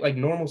just treat it like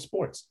normal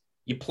sports.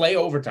 You play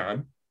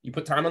overtime. You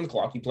put time on the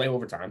clock. You play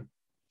overtime.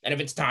 And if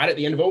it's tied at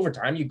the end of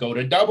overtime, you go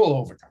to double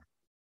overtime.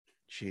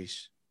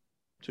 Jeez.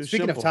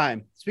 Speaking of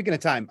time, I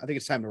think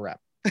it's time to wrap.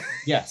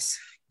 Yes.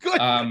 Good.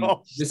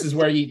 This is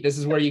where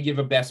you give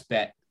a best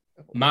bet.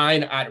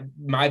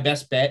 My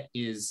best bet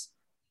is,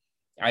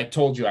 I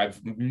told you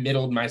I've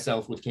middled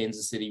myself with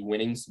Kansas City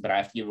winnings, but I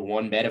have to give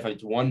one bet. If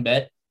it's one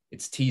bet,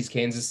 it's tease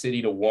Kansas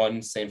City to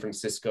 1, San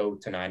Francisco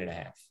to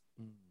 9.5.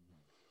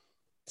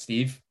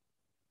 Steve?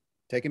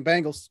 Taking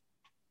Bengals.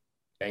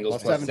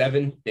 Bengals plus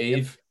 7.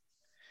 Dave?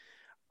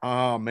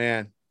 Oh,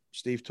 man.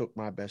 Steve took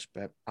my best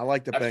bet. I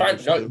like the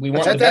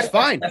Bengals. That's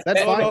fine.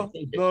 That's fine.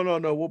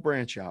 No. We'll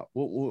branch out.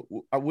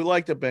 We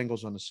like the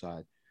Bengals on the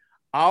side.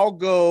 I'll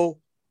go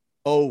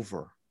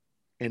over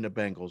in the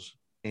Bengals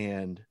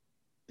and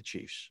the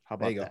Chiefs. How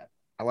about that?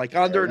 I like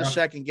under in the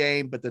second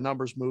game, but the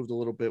numbers moved a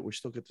little bit. We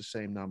still get the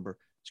same number.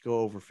 Let's go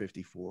over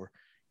 54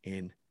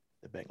 in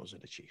the Bengals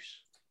and the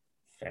Chiefs.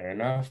 Fair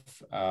enough.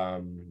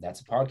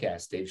 That's a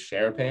podcast. Dave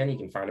Sharapan. You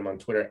can find him on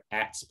Twitter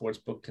at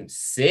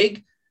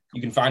SportsbookConsig.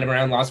 You can find him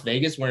around Las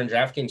Vegas wearing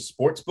DraftKings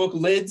Sportsbook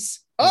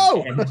lids.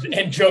 Oh,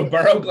 and Joe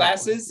Burrow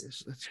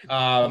glasses.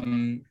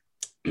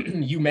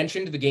 You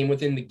mentioned the Game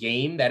Within the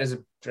Game. That is a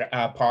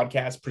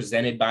podcast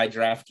presented by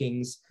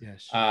DraftKings.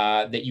 Yes.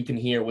 That you can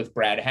hear with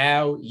Brad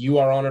Howe. You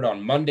are on it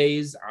on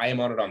Mondays. I am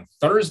on it on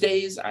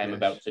Thursdays. I am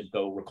about to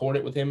go record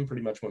it with him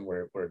pretty much when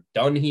we're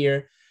done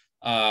here.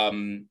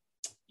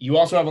 You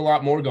also have a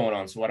lot more going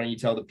on. So why don't you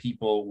tell the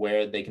people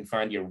where they can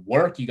find your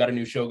work? You got a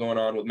new show going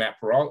on with Matt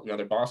Peralt,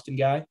 another Boston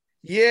guy.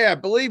 Yeah,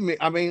 believe me.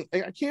 I mean,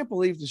 I can't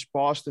believe this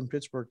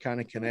Boston-Pittsburgh kind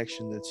of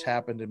connection that's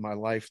happened in my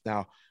life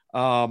now.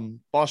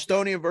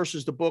 Bostonian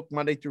versus the Book,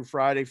 Monday through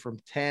Friday from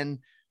 10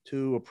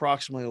 to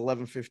approximately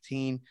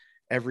 11:15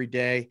 every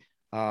day,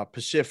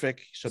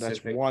 Pacific. So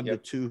that's 1 to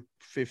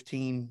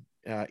 2:15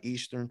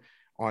 Eastern.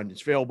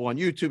 It's available on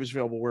YouTube. It's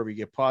available wherever you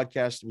get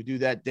podcasts. We do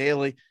that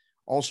daily.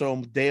 Also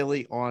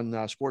daily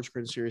on Sports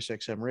Grid and Sirius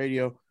XM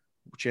Radio,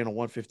 channel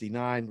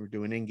 159. We're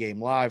doing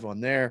in-game live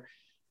on there.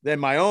 Then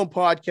my own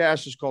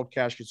podcast is called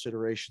Cash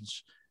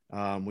Considerations.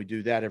 We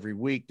do that every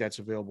week. That's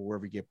available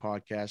wherever you get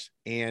podcasts.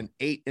 And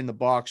 8 in the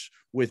Box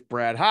with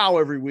Brad Howe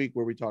every week,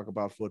 where we talk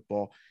about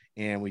football.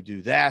 And we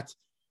do that.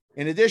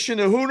 In addition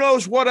to who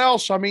knows what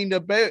else. I mean,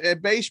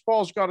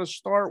 baseball's got to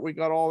start. We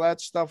got all that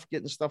stuff,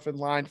 getting stuff in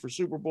line for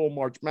Super Bowl,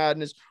 March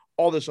Madness,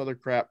 all this other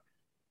crap.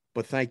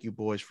 But thank you,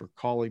 boys, for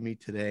calling me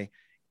today,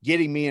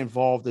 getting me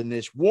involved in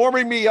this,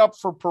 warming me up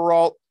for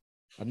Peralt,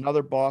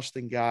 another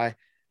Boston guy.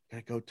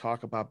 Gotta go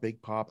talk about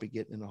Big Poppy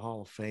getting in the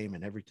Hall of Fame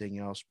and everything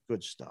else.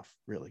 Good stuff.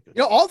 Really good.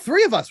 You know, all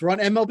three of us were on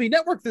MLB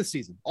Network this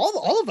season.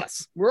 All of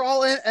us. We're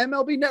all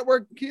MLB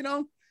Network, you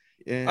know.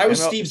 I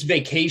was Steve's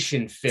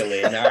vacation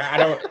fill-in. I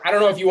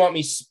don't know if you want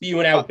me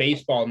spewing out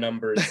baseball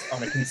numbers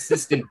on a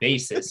consistent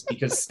basis,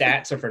 because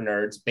stats are for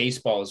nerds,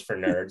 baseball is for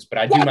nerds, but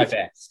I do my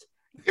best.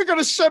 You're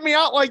gonna send me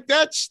out like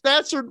that?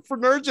 Stats are for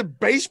nerds and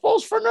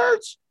baseball's for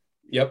nerds?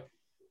 Yep.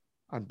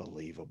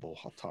 Unbelievable.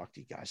 I'll talk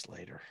to you guys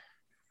later.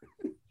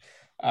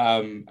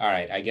 All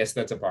right. I guess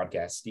that's a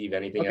podcast. Steve,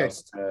 anything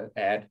else to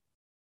add?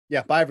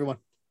 Yeah. Bye, everyone.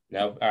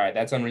 No. All right.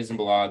 That's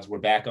Unreasonable Odds. We're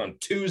back on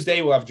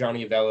Tuesday. We'll have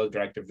Johnny Avello,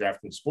 director of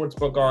DraftKings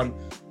Sportsbook, on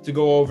to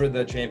go over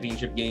the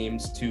championship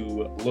games,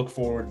 to look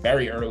forward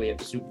very early at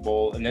the Super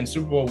Bowl, and then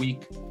Super Bowl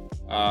week.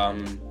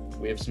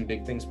 We have some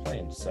big things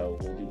planned, so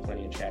we'll do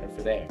plenty of chatter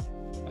for there.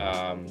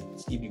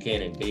 Steve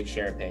Buchanan, Dave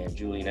Sherapan,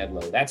 Julian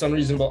Edlow. That's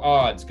Unreasonable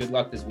Odds. Good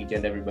luck this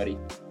weekend, everybody.